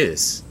think he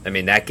is. I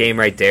mean, that game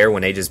right there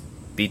when they just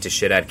beat the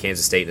shit out of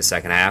Kansas State in the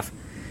second half,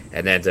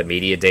 and then the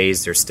media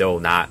days, they're still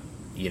not,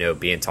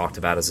 being talked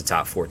about as a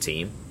top 4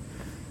 team.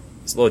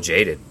 It's a little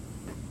jaded.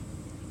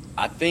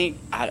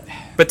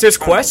 But there's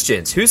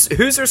questions. Who's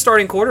their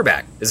starting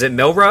quarterback? Is it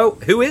Milroe?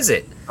 Who is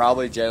it?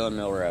 Probably Jalen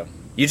Milroe.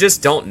 You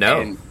just don't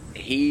know. And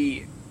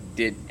he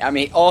did. I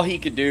mean, all he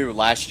could do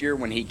last year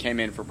when he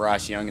came in for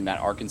Bryce Young in that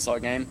Arkansas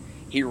game,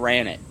 he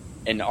ran it,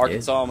 and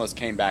Arkansas almost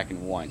came back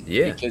and won.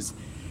 Yeah, because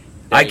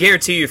I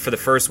guarantee you, for the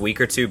first week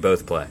or two,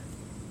 both play.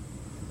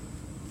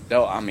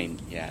 Though, I mean,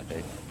 yeah,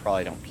 they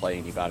probably don't play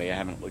anybody. I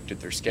haven't looked at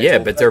their schedule. Yeah,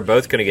 but they're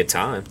both going to get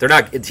time. They're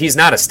not. He's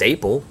not a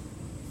staple.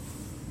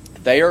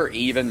 They are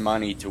even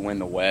money to win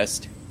the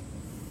West.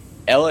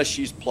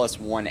 LSU's plus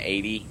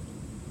 180.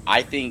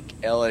 I think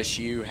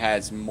LSU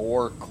has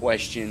more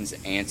questions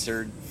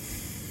answered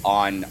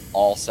on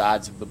all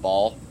sides of the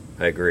ball.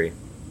 I agree.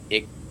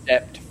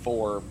 Except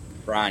for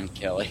Brian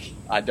Kelly.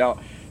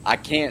 I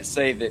can't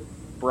say that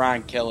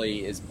Brian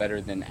Kelly is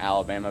better than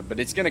Alabama, but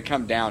it's going to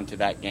come down to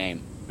that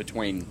game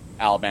between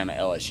Alabama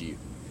and LSU.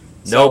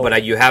 No,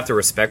 but you have to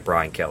respect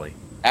Brian Kelly.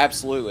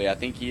 Absolutely. I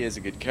think he is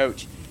a good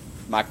coach.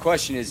 My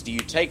question is, do you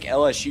take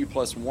LSU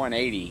plus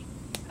 180,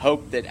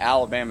 hope that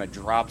Alabama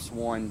drops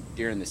one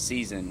during the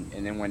season,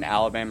 and then when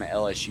Alabama and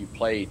LSU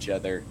play each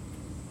other,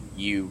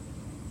 you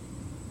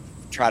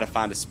try to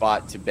find a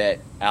spot to bet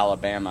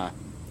Alabama?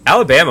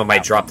 Alabama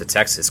might drop the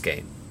Texas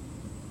game.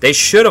 They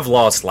should have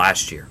lost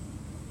last year.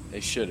 They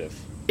should have.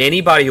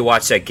 Anybody who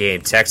watched that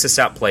game, Texas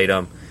outplayed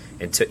them,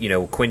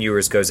 and Quinn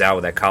Ewers goes out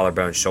with that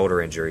collarbone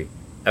shoulder injury.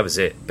 That was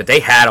it. But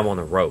they had them on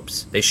the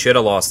ropes. They should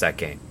have lost that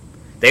game.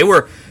 They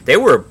were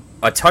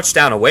a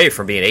touchdown away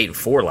from being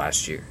 8-4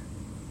 last year.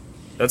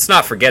 Let's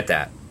not forget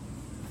that.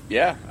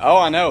 Yeah. Oh,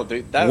 I know.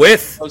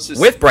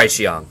 With Bryce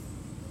Young.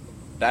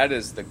 That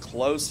is the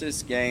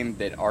closest game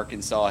that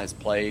Arkansas has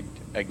played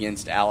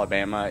against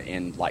Alabama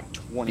in like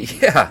 20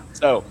 years. Yeah.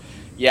 So,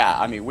 yeah,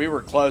 I mean, we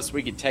were close.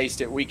 We could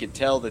taste it. We could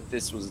tell that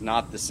this was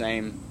not the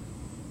same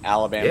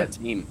Alabama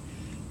team.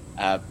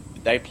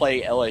 They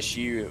play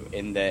LSU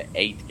in the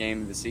 8th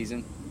game of the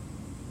season.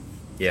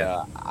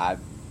 Yeah. I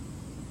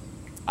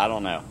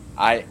don't know.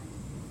 I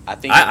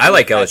think I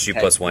like LSU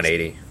plus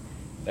 180.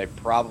 They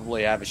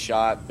probably have a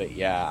shot, but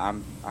yeah,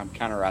 I'm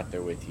kind of right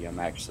there with you. I'm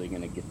actually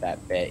going to get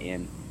that bet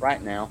in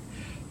right now,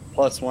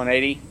 plus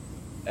 180.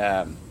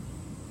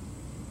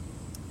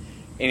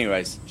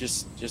 Anyways,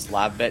 just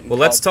live betting. Well,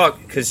 let's talk,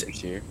 because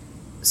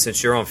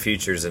since you're on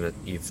futures and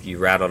you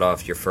rattled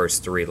off your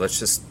first 3, let's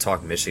just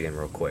talk Michigan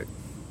real quick.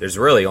 There's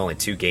really only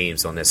 2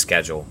 games on this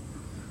schedule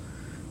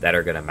that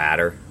are going to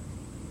matter.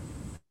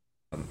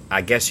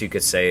 I guess you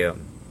could say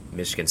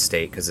Michigan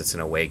State because it's an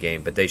away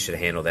game, but they should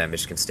handle that.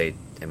 Michigan State,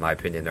 in my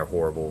opinion, they're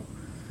horrible.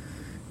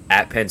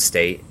 At Penn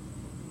State,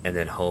 and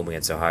then home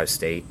against Ohio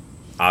State.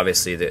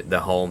 Obviously, the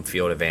home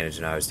field advantage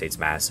in Ohio State's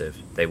massive.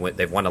 They've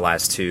won the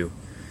last 2.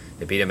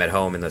 They beat them at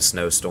home in the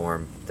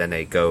snowstorm. Then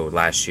they go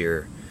last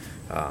year,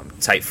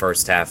 tight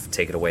first half,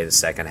 take it away the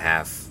second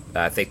half.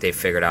 I think they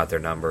figured out their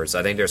numbers.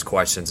 I think there's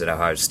questions at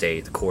Ohio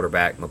State. The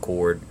quarterback,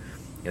 McCord,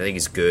 I think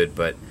he's good,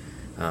 but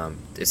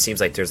it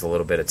seems like there's a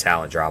little bit of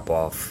talent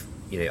drop-off.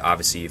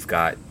 Obviously you've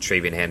got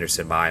Travian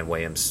Henderson, Mayan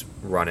Williams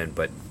running,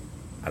 but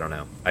I don't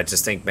know. I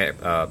just think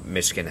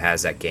Michigan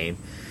has that game.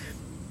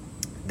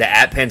 The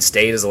at Penn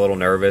State is a little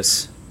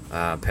nervous.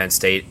 Penn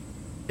State,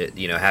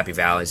 Happy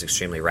Valley is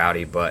extremely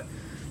rowdy, but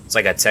it's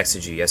like I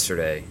texted you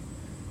yesterday.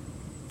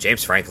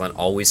 James Franklin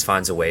always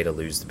finds a way to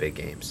lose the big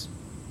games.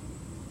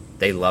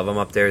 They love him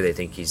up there. They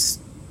think he's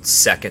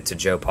second to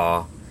Joe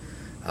Pa.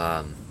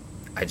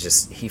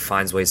 He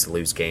finds ways to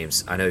lose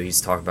games. I know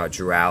he's talking about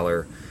Drew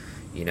Aller.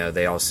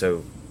 They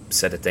also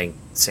said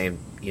same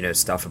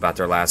stuff about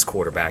their last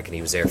quarterback, and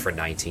he was there for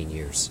 19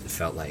 years. It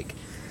felt like.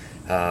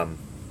 I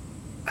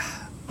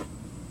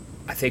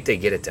think they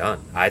get it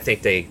done. I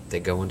think they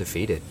go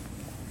undefeated.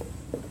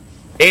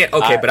 And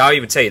but I'll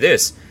even tell you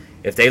this: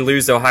 if they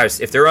lose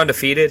if they're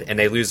undefeated and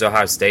they lose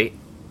Ohio State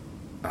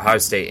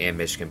and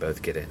Michigan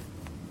both get in.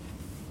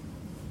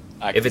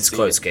 If it's a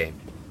close game.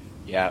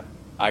 Yeah,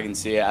 I can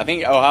see it. I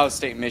think Ohio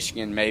State,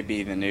 Michigan may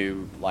be the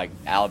new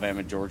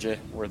Alabama, Georgia,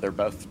 where they're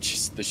both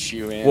just the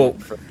shoe-in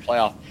for the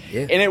playoff.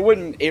 Yeah.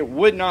 And it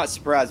would not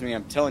surprise me.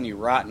 I'm telling you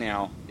right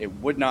now, it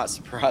would not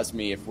surprise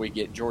me if we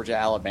get Georgia,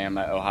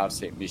 Alabama, Ohio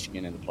State,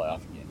 Michigan in the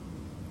playoff again.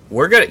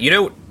 We're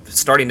gonna,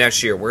 starting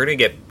next year, we're gonna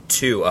get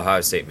 2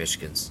 Ohio State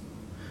Michigans.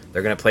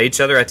 They're gonna play each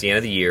other at the end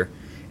of the year,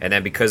 and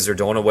then because they're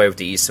doing away with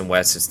the East and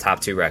West, it's top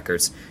 2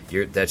 records.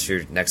 That's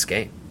your next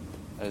game.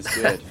 That's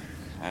good.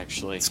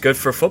 Actually, it's good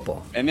for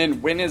football. And then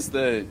when does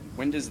the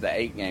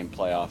 8-game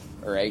playoff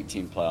or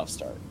 18 playoff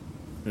start?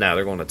 No,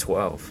 they're going to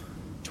 12.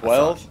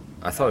 12?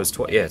 I thought it was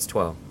 12. Yeah, it's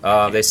 12.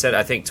 They said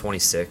I think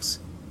 26,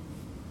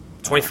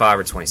 25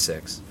 or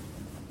 26.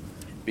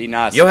 Be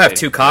nice. You'll have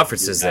 2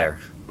 conferences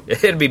there.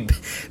 It'll be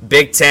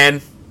Big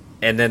Ten,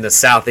 and then the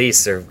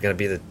Southeast are going to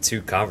be the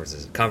 2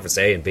 conferences, Conference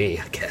A and B,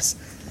 I guess.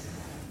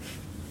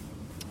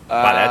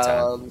 By that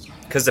time,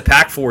 because the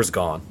Pac-4 is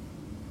gone.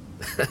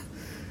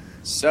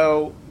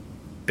 So.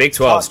 Big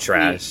 12 is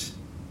trash.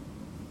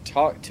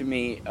 Talk to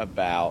me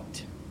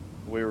about.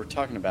 We were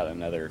talking about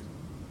another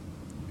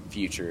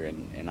future,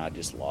 and I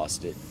just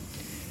lost it.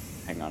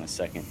 Hang on a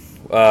second.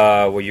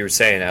 Well, you were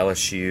saying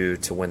LSU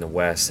to win the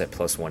West at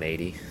plus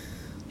 180.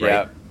 Right?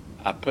 Yeah,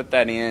 I put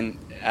that in.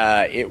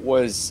 It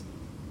was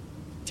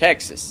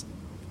Texas.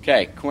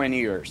 Okay, Quinn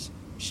Ewers.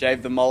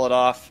 Shave the mullet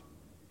off.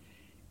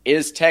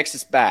 Is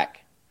Texas back?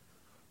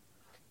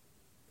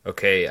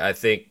 Okay, I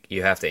think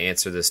you have to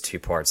answer this 2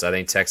 parts. I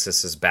think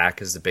Texas is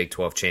back as the Big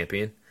 12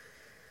 champion.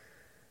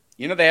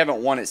 They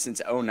haven't won it since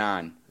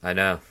 2009. I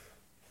know.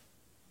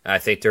 I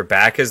think they're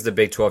back as the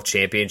Big 12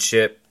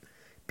 championship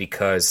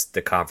because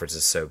the conference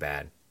is so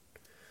bad.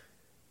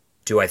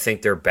 Do I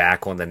think they're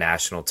back on the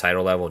national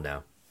title level?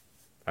 No.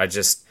 I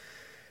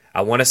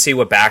want to see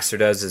what Baxter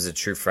does as a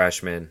true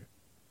freshman.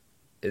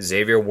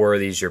 Xavier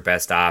Worthy's your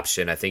best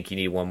option. I think you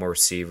need one more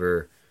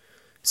receiver.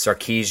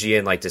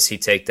 Sarkisian, does he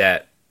take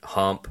that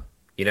hump?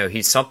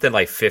 He's something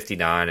like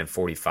 59 and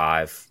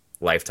 45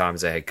 lifetime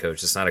as a head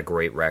coach. It's not a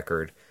great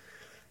record.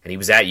 And he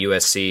was at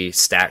USC,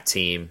 stacked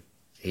team.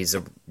 He's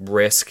a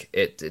risk.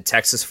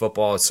 Texas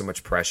football is so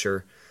much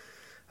pressure.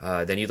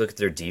 Then you look at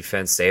their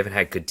defense. They haven't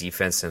had good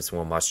defense since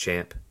Will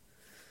Muschamp.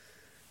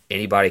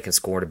 Anybody can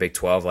score in a Big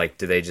 12.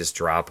 Do they just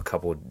drop a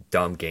couple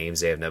dumb games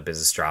they have no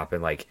business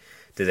dropping?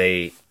 Do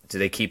they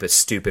keep a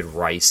stupid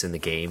Rice in the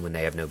game when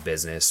they have no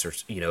business? Or,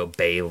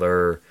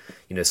 Baylor,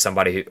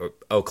 somebody,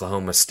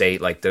 Oklahoma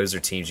State, those are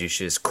teams you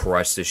should just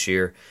crush this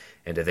year.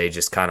 And do they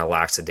just kind of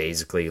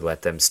lackadaisically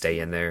let them stay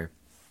in there?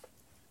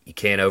 You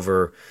can't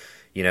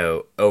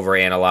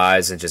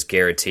overanalyze and just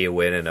guarantee a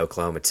win in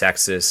Oklahoma,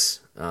 Texas.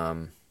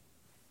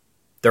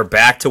 They're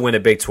back to win a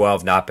Big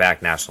 12, not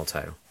back national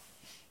title.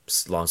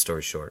 Long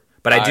story short.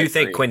 But I do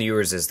think Quinn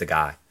Ewers is the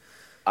guy.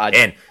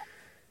 And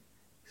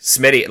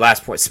Smitty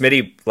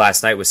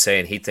last night was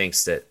saying he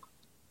thinks that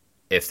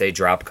if they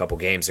drop a couple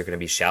games, they're going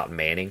to be shouting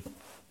Manning.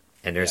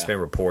 And there's been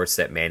reports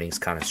that Manning's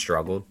kind of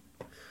struggled.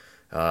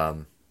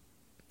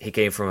 He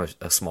came from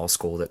a small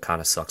school that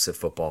kind of sucks at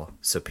football,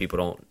 so people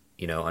don't,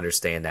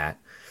 understand that.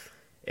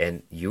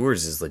 And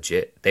Ewers is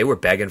legit. They were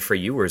begging for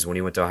Ewers when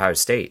he went to Ohio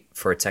State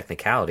for a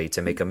technicality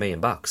to make $1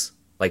 million.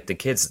 The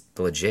kid's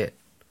legit,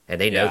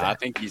 and they know that. I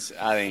think he's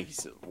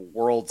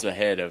worlds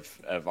ahead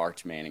of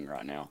Arch Manning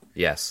right now.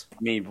 Yes.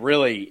 I mean,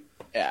 really,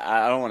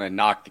 I don't want to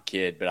knock the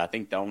kid, but I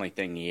think the only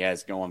thing he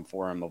has going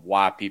for him of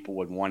why people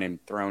would want him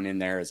thrown in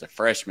there as a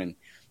freshman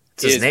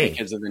is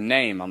because of the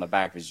name on the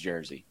back of his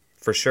jersey.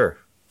 For sure.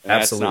 And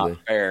absolutely. That's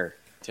not fair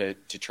to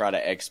try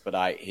to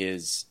expedite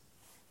his –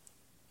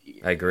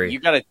 I agree. You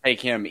got to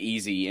take him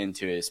easy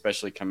into it,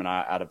 especially coming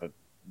out of a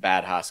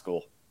bad high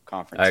school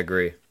conference. I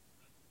agree.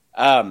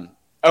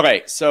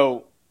 Okay,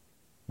 so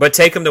 – But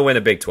take him to win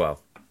a Big 12.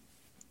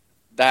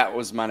 That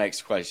was my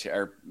next question,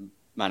 or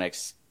my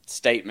next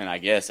statement, I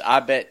guess. I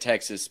bet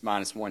Texas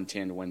minus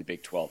 110 to win the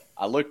Big 12.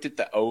 I looked at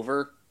the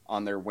over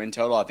on their win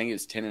total. I think it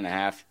was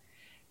 10.5.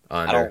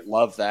 I don't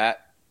love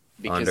that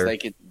because they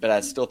could, but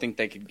I still think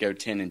they could go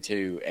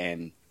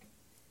 10-2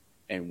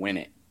 and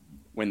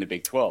win the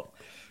Big 12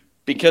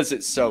 because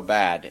it's so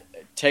bad.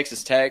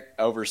 Texas Tech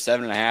over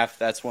 7.5.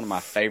 That's one of my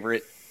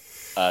favorite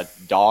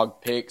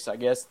dog picks. I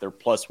guess they're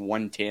plus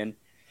 110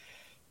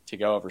 to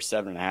go over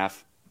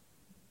 7.5.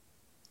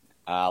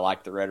 I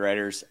like the Red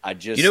Raiders.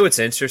 You know what's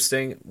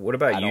interesting? What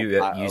about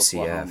you at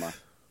UCF? Oklahoma.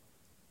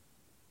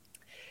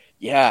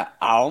 Yeah,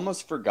 I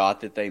almost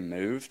forgot that they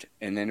moved,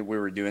 and then we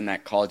were doing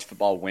that college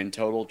football win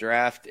total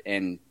draft,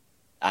 and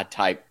I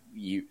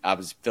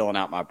was filling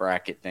out my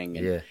bracket thing,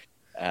 and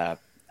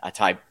I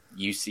typed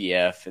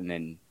UCF, and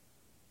then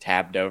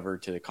tabbed over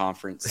to the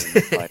conference, and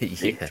it's like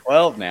Big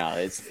 12 now.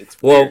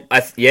 It's weird.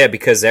 Well,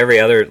 because every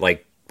other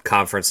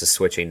conference is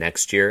switching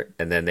next year,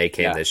 and then they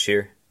came this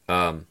year.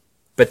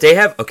 But they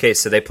have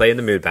so they play in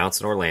the Mood Bounce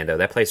in Orlando.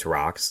 That place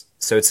rocks.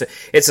 So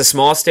it's a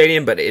small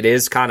stadium, but it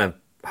is kind of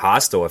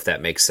hostile, if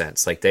that makes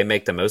sense. Like, they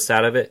make the most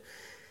out of it.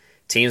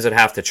 Teams would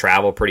have to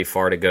travel pretty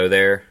far to go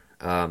there.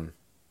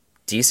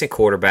 Decent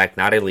quarterback,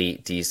 not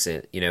elite,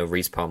 decent,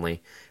 Reese Plumlee,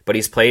 but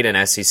he's played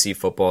in SEC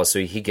football, so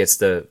he gets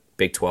the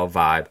Big 12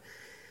 vibe.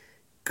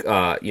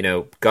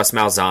 Gus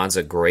Malzahn's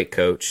a great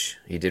coach.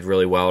 He did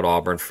really well at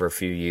Auburn for a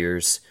few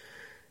years.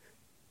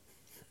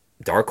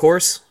 Dark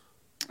horse?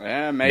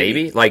 Yeah,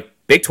 maybe.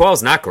 Big 12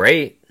 is not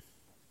great.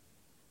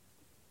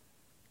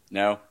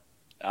 No,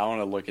 I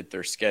want to look at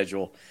their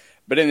schedule.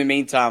 But in the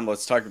meantime,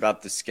 let's talk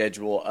about the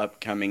schedule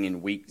upcoming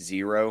in week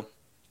 0.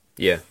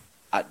 Yeah.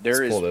 Let's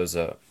pull those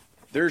up.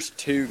 There's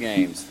 2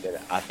 games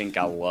that I think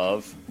I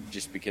love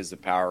just because the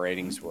power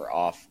ratings were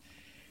off.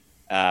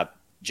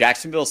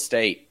 Jacksonville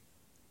State.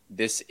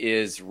 This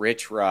is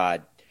Rich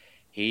Rod.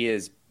 He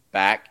is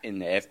back in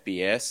the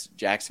FBS.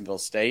 Jacksonville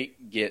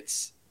State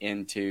gets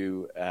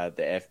into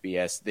the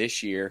FBS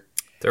this year.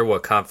 They're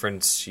what,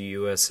 Conference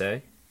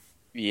USA?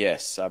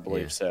 Yes, I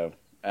believe so.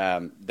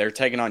 They're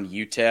taking on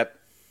UTEP.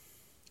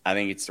 I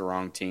think it's the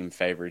wrong team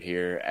favored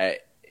here.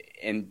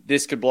 And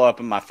this could blow up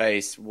in my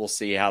face. We'll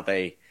see how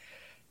they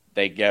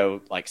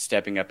go,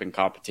 stepping up in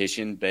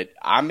competition. But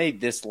I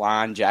made this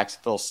line,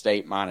 Jacksonville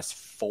State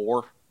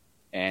 -4,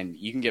 and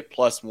you can get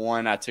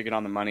 +1. I took it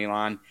on the money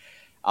line.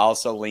 I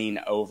also lean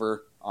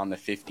over on the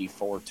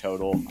 54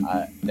 total.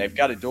 They've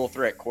got a dual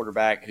threat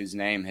quarterback whose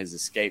name has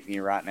escaped me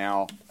right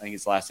now. I think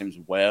his last name's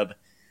Webb.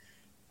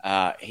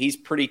 He's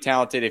pretty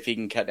talented if he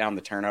can cut down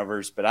the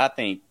turnovers. But I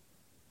think,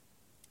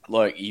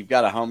 look, you've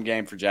got a home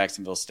game for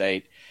Jacksonville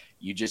State.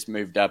 You just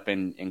moved up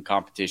in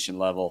competition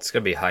level. It's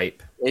going to be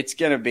hype. It's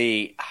going to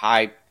be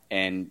hype,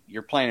 and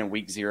you're playing in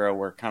week 0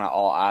 where kind of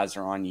all eyes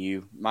are on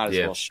you. Might as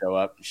well show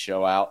up and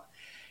show out.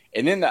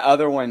 And then the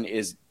other one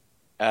is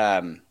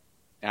and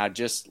I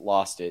just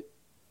lost it.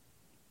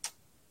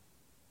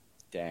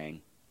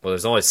 Dang. Well,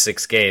 there's only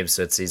 6 games,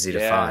 so it's easy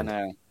to find.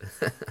 Yeah,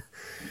 I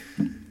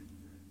know.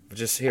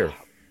 Just here.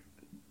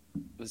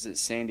 Was it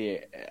San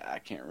Diego? I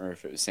can't remember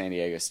if it was San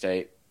Diego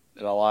State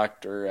that I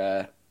locked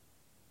or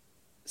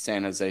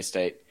San Jose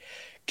State.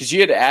 Because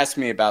you had asked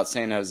me about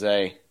San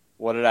Jose.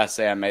 What did I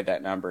say I made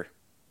that number?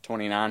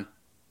 29?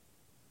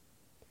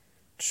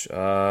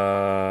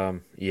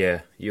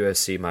 Yeah,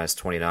 USC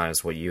 -29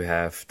 is what you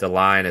have. The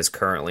line is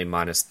currently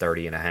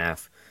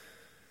 -30.5.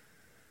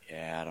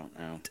 Yeah, I don't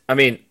know. I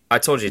mean, I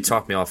told you to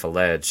talk me off a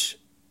ledge.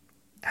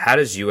 How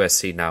does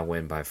USC not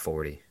win by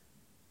 40?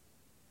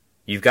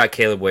 You've got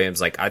Caleb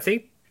Williams. I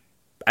think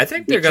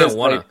they're going to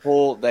want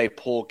to. They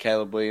pull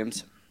Caleb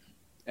Williams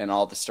and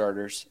all the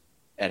starters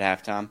at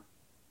halftime.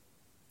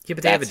 Yeah,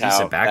 but they have a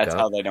decent backup. That's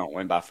how they don't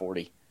win by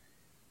 40.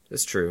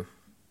 That's true.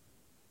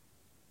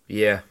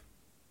 Yeah.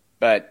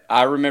 But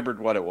I remembered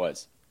what it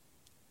was.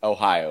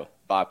 Ohio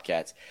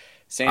Bobcats.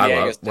 San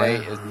Diego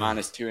State is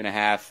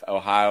 -2.5.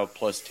 Ohio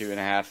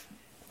 +2.5.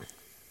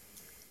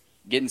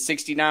 Getting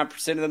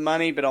 69% of the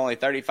money, but only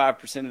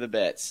 35% of the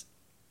bets.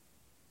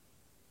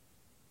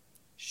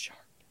 Sharp.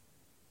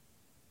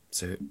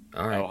 So,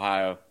 all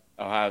right.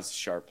 Ohio's a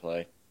sharp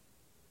play.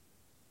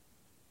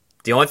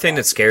 The only thing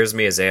that scares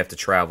me is they have to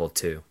travel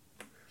too.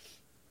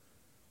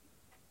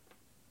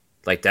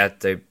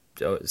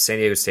 San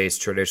Diego State's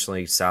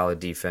traditionally solid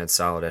defense,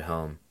 solid at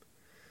home.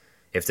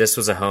 If this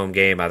was a home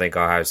game, I think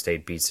Ohio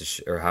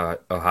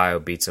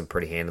beats them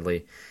pretty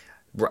handily.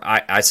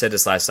 I said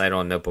this last night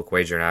on Notebook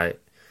Wager, and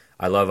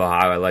I love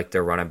Ohio. I like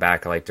their running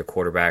back. I like their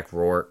quarterback,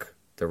 Rourke.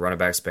 Their running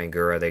back,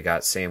 Spangura. They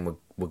got Sam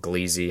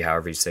Wiglizzi,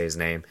 however you say his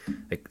name.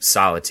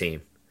 Solid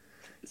team.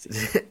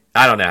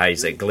 I don't know how you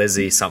say it,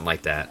 Glizzy, something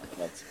like that.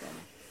 That's funny.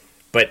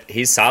 But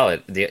he's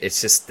solid.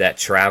 It's just that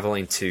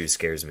traveling too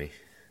scares me.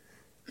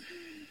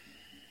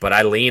 But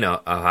I lean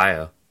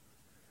Ohio.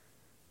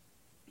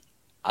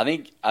 I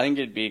think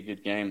it'd be a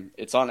good game.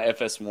 It's on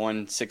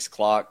FS1, 6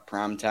 o'clock,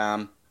 prime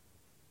time.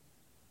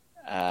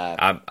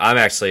 I'm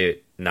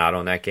actually not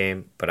on that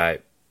game, but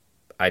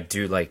I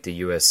do like the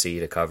USC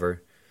to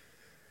cover.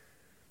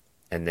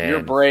 And then you're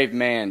a brave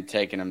man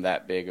taking them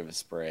that big of a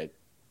spread.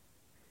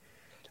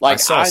 I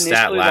saw a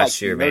stat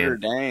last year, Notre man.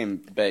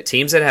 Dame, but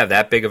teams that have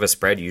that big of a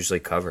spread usually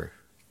cover.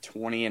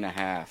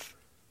 20.5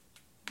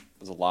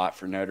 was a lot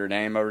for Notre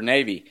Dame over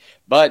Navy.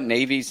 But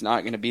Navy's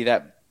not going to be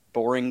that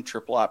boring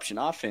triple option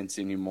offense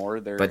anymore.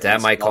 But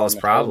that might cause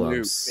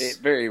problems. It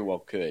very well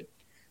could.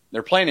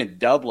 They're playing in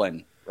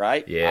Dublin,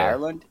 right? Yeah.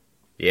 Ireland?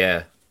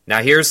 Yeah.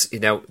 Now here's,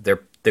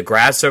 the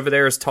grass over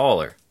there is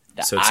taller.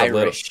 The so it's Irish a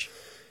little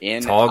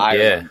in tall,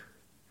 Ireland. Yeah.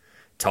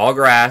 Tall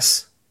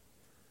grass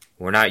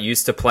We're not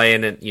used to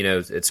playing it.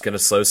 It's going to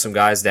slow some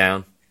guys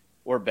down.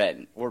 We're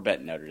betting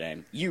Notre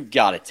Dame. You've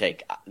got to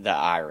take the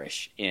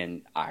Irish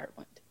in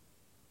Ireland.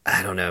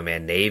 I don't know,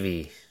 man.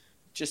 Navy.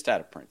 Just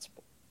out of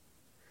principle.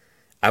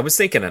 I was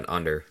thinking an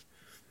under.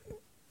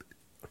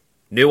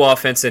 New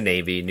offense in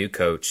Navy, new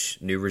coach,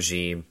 new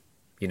regime.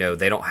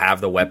 They don't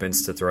have the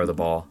weapons to throw the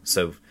ball.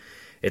 So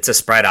it's a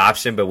spread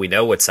option, but we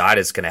know what side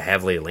it's going to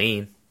heavily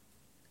lean.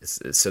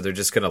 So they're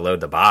just going to load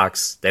the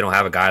box. They don't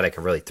have a guy that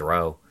can really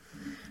throw.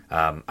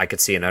 I could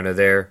see an under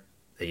there.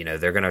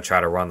 They're going to try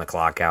to run the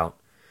clock out.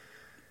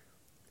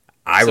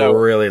 I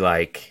really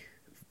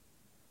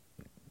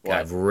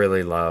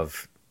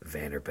love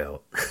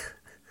Vanderbilt.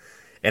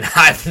 And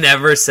I've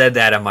never said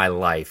that in my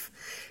life.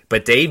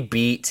 But they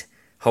beat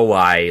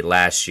Hawaii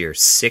last year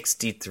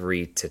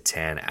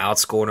 63-10,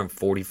 outscored them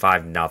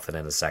 45-0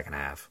 in the second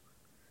half.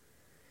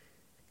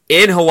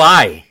 In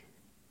Hawaii.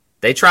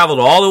 They traveled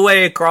all the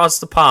way across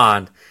the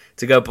pond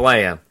to go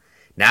play them.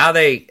 Now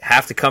they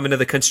have to come into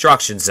the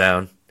construction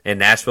zone in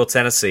Nashville,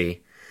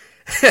 Tennessee.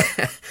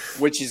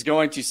 Which is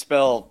going to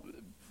spell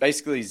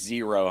basically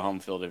zero home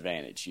field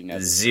advantage.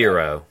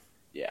 Zero.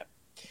 Yeah.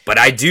 But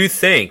I do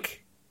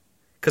think,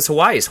 because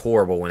Hawaii is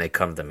horrible when they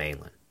come to the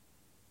mainland.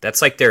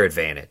 That's like their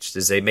advantage,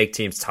 is they make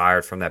teams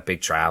tired from that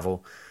big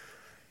travel.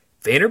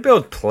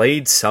 Vanderbilt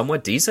played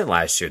somewhat decent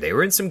last year. They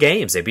were in some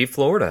games. They beat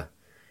Florida.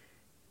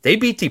 They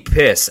beat the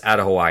piss out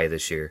of Hawaii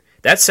this year.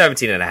 That's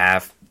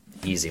 17.5.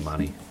 Easy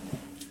money.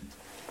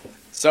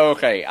 So,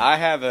 okay, I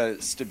have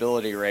a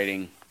stability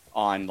rating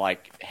on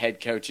head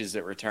coaches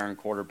that return,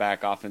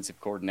 quarterback, offensive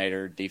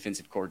coordinator,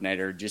 defensive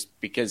coordinator, just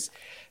because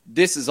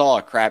this is all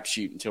a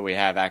crapshoot until we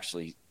have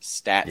actually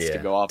stats to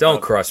go off.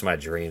 Don't crush my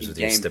dreams with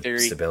your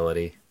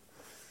stability.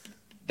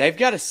 They've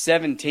got a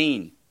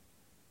 17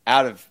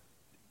 out of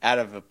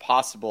a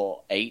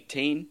possible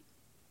 18.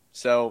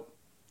 So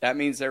that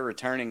means they're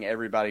returning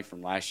everybody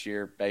from last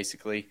year,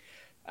 basically,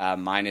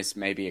 minus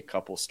maybe a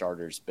couple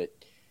starters. But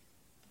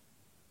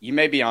you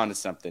may be onto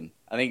something.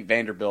 I think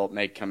Vanderbilt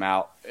may come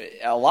out.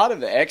 A lot of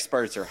the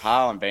experts are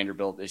high on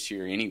Vanderbilt this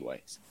year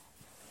anyways.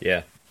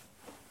 Yeah.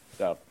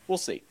 So we'll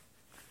see.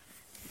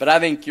 But I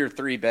think your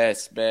three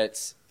best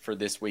bets for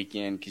this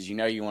weekend, because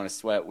you want to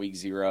sweat week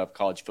 0 of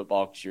college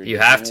football. Cause you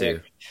have to.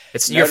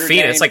 It's your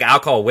feet. It's like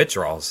alcohol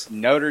withdrawals.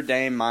 Notre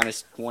Dame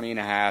minus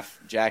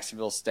 20.5.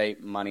 Jacksonville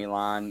State money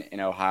line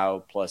in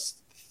Ohio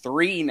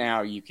 +3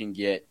 now you can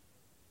get.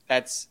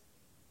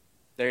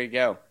 There you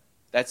go.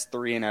 That's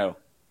 3-0.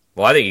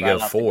 Well, I think you go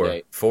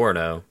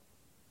 4-0.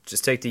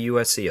 Just take the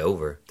USC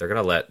over. They're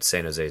going to let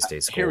San Jose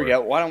State score. Here we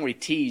go. Why don't we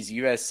tease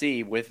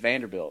USC with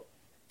Vanderbilt?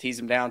 Tease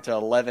them down to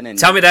 11 and.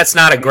 Tell me that's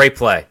not a great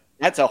play.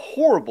 That's a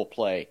horrible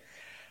play.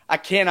 I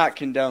cannot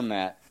condone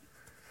that.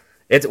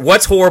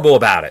 What's horrible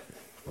about it?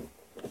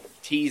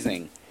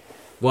 Teasing.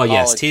 Well,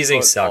 yes,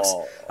 teasing sucks.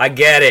 I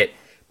get it,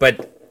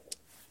 but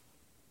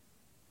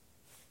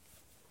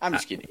I'm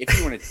just kidding. If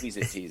you want to tease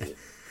it, tease it.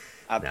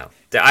 No,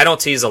 I don't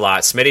tease a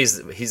lot.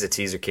 He's a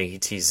teaser king. He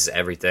teases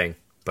everything,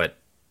 but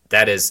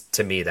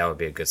to me, that would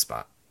be a good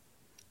spot.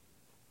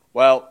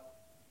 Well,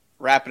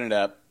 wrapping it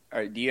up. All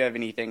right, do you have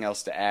anything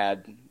else to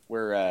add?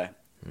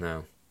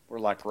 No.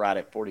 We're right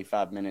at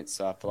 45 minutes,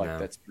 so I feel like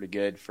that's pretty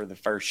good for the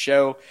first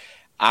show.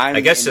 I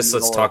guess just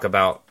let's talk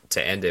about,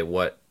 to end it,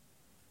 what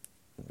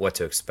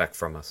to expect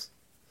from us.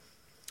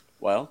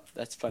 Well,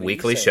 that's funny.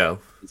 Weekly show.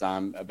 Because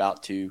I'm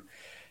about to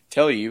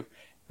tell you.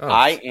 Oh.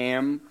 I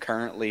am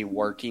currently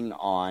working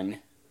on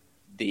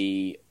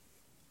the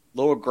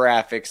little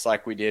graphics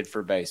like we did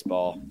for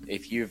baseball.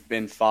 If you've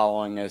been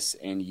following us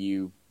and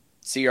you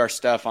see our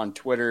stuff on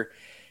Twitter,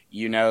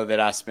 you know that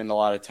I spend a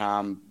lot of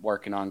time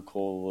working on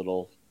cool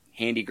little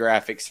handy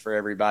graphics for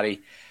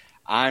everybody.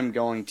 I'm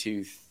going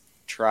to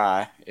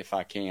try, if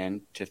I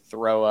can, to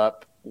throw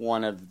up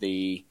one of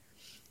the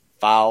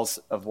files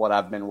of what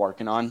I've been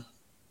working on.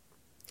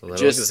 A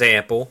little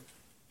example.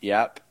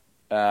 Yep.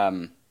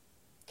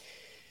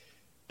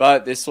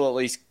 But this will at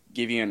least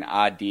give you an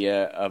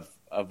idea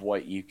of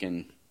what you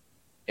can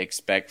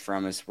expect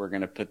from us. We're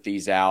going to put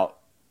these out.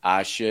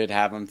 I should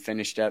have them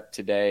finished up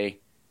today.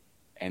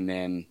 And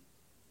then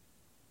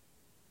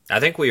I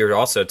think we were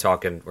also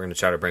talking, we're going to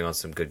try to bring on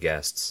some good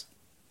guests.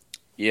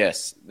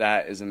 Yes,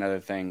 that is another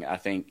thing. I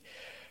think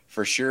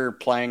for sure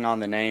playing on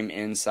the name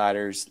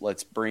insiders,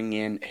 let's bring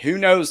in, who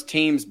knows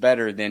teams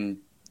better than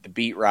the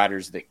beat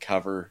writers that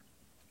cover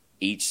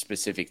each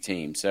specific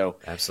team. So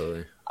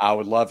absolutely, I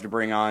would love to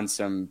bring on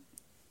some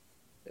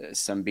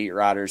beat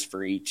writers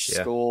for each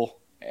school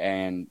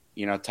and,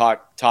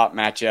 talk top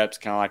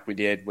matchups, kind of like we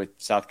did with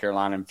South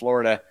Carolina and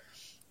Florida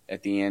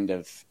at the end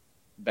of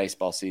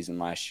baseball season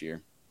last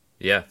year.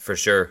 Yeah, for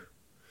sure.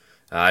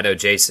 I know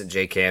Jason,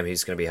 J-Cam,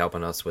 he's going to be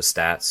helping us with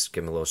stats.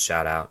 Give him a little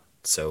shout out.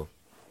 So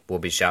we'll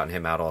be shouting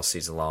him out all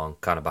season long,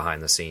 kind of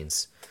behind the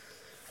scenes.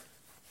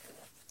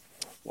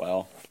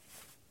 Well,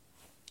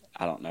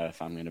 I don't know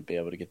if I'm going to be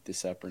able to get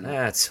this up or not.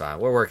 That's fine.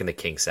 We're working the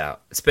kinks out.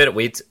 It's been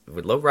we're a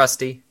little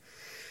rusty.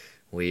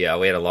 We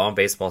had a long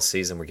baseball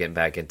season. We're getting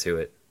back into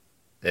it.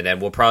 And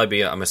then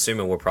I'm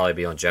assuming we'll probably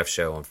be on Jeff's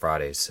show on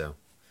Fridays. So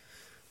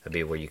That'd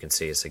be where you can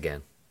see us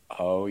again.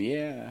 Oh,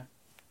 yeah.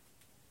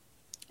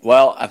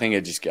 Well, I think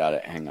I just got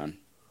it. Hang on.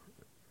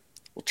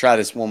 We'll try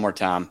this one more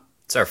time.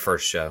 It's our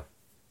first show.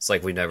 It's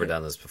like we've never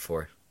done this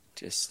before.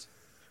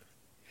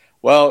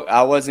 Well,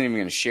 I wasn't even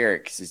going to share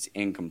it because it's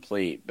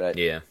incomplete, but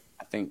yeah,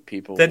 I think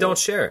people Then don't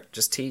share it.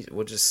 Just tease.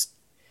 We'll just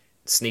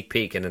sneak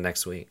peek into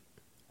next week.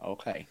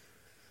 Okay.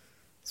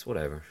 It's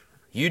whatever.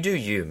 You do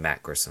you,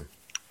 Matt Grissom.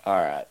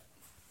 All right.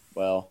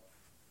 Well,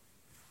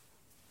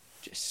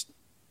 just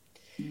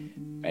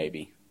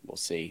maybe. We'll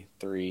see.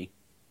 3,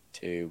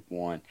 2,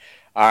 1.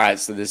 All right,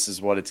 so this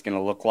is what it's going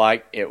to look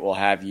like. It will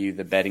have you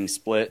the betting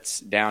splits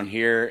down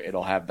here.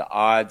 It'll have the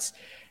odds,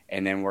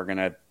 and then we're going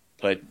to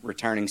put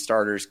returning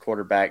starters,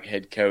 quarterback,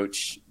 head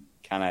coach.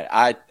 Kind of,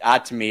 I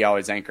to me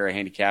always anchor a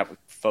handicap with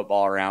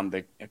football around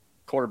the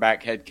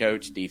quarterback, head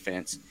coach,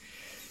 defense.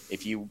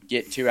 If you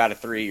get 2 out of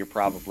 3, you're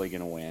probably going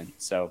to win.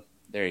 So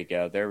there you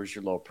go. There was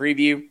your little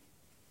preview.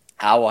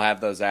 I will have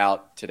those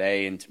out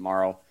today and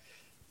tomorrow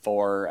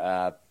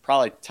for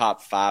probably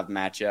top 5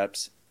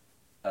 matchups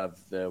of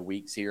the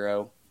week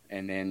 0.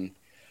 And then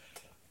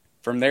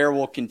from there,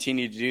 we'll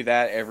continue to do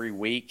that every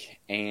week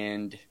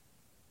and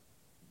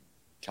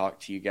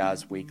talk to you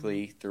guys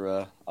weekly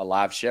through a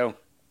live show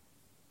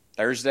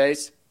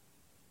Thursdays.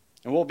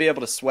 And we'll be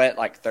able to sweat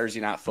like Thursday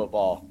night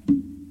football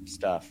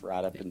stuff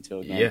right up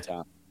until game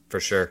time.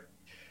 For sure.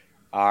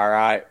 All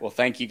right. Well,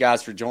 thank you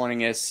guys for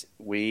joining us.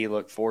 We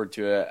look forward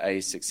to a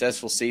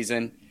successful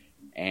season,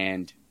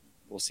 and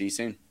we'll see you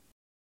soon.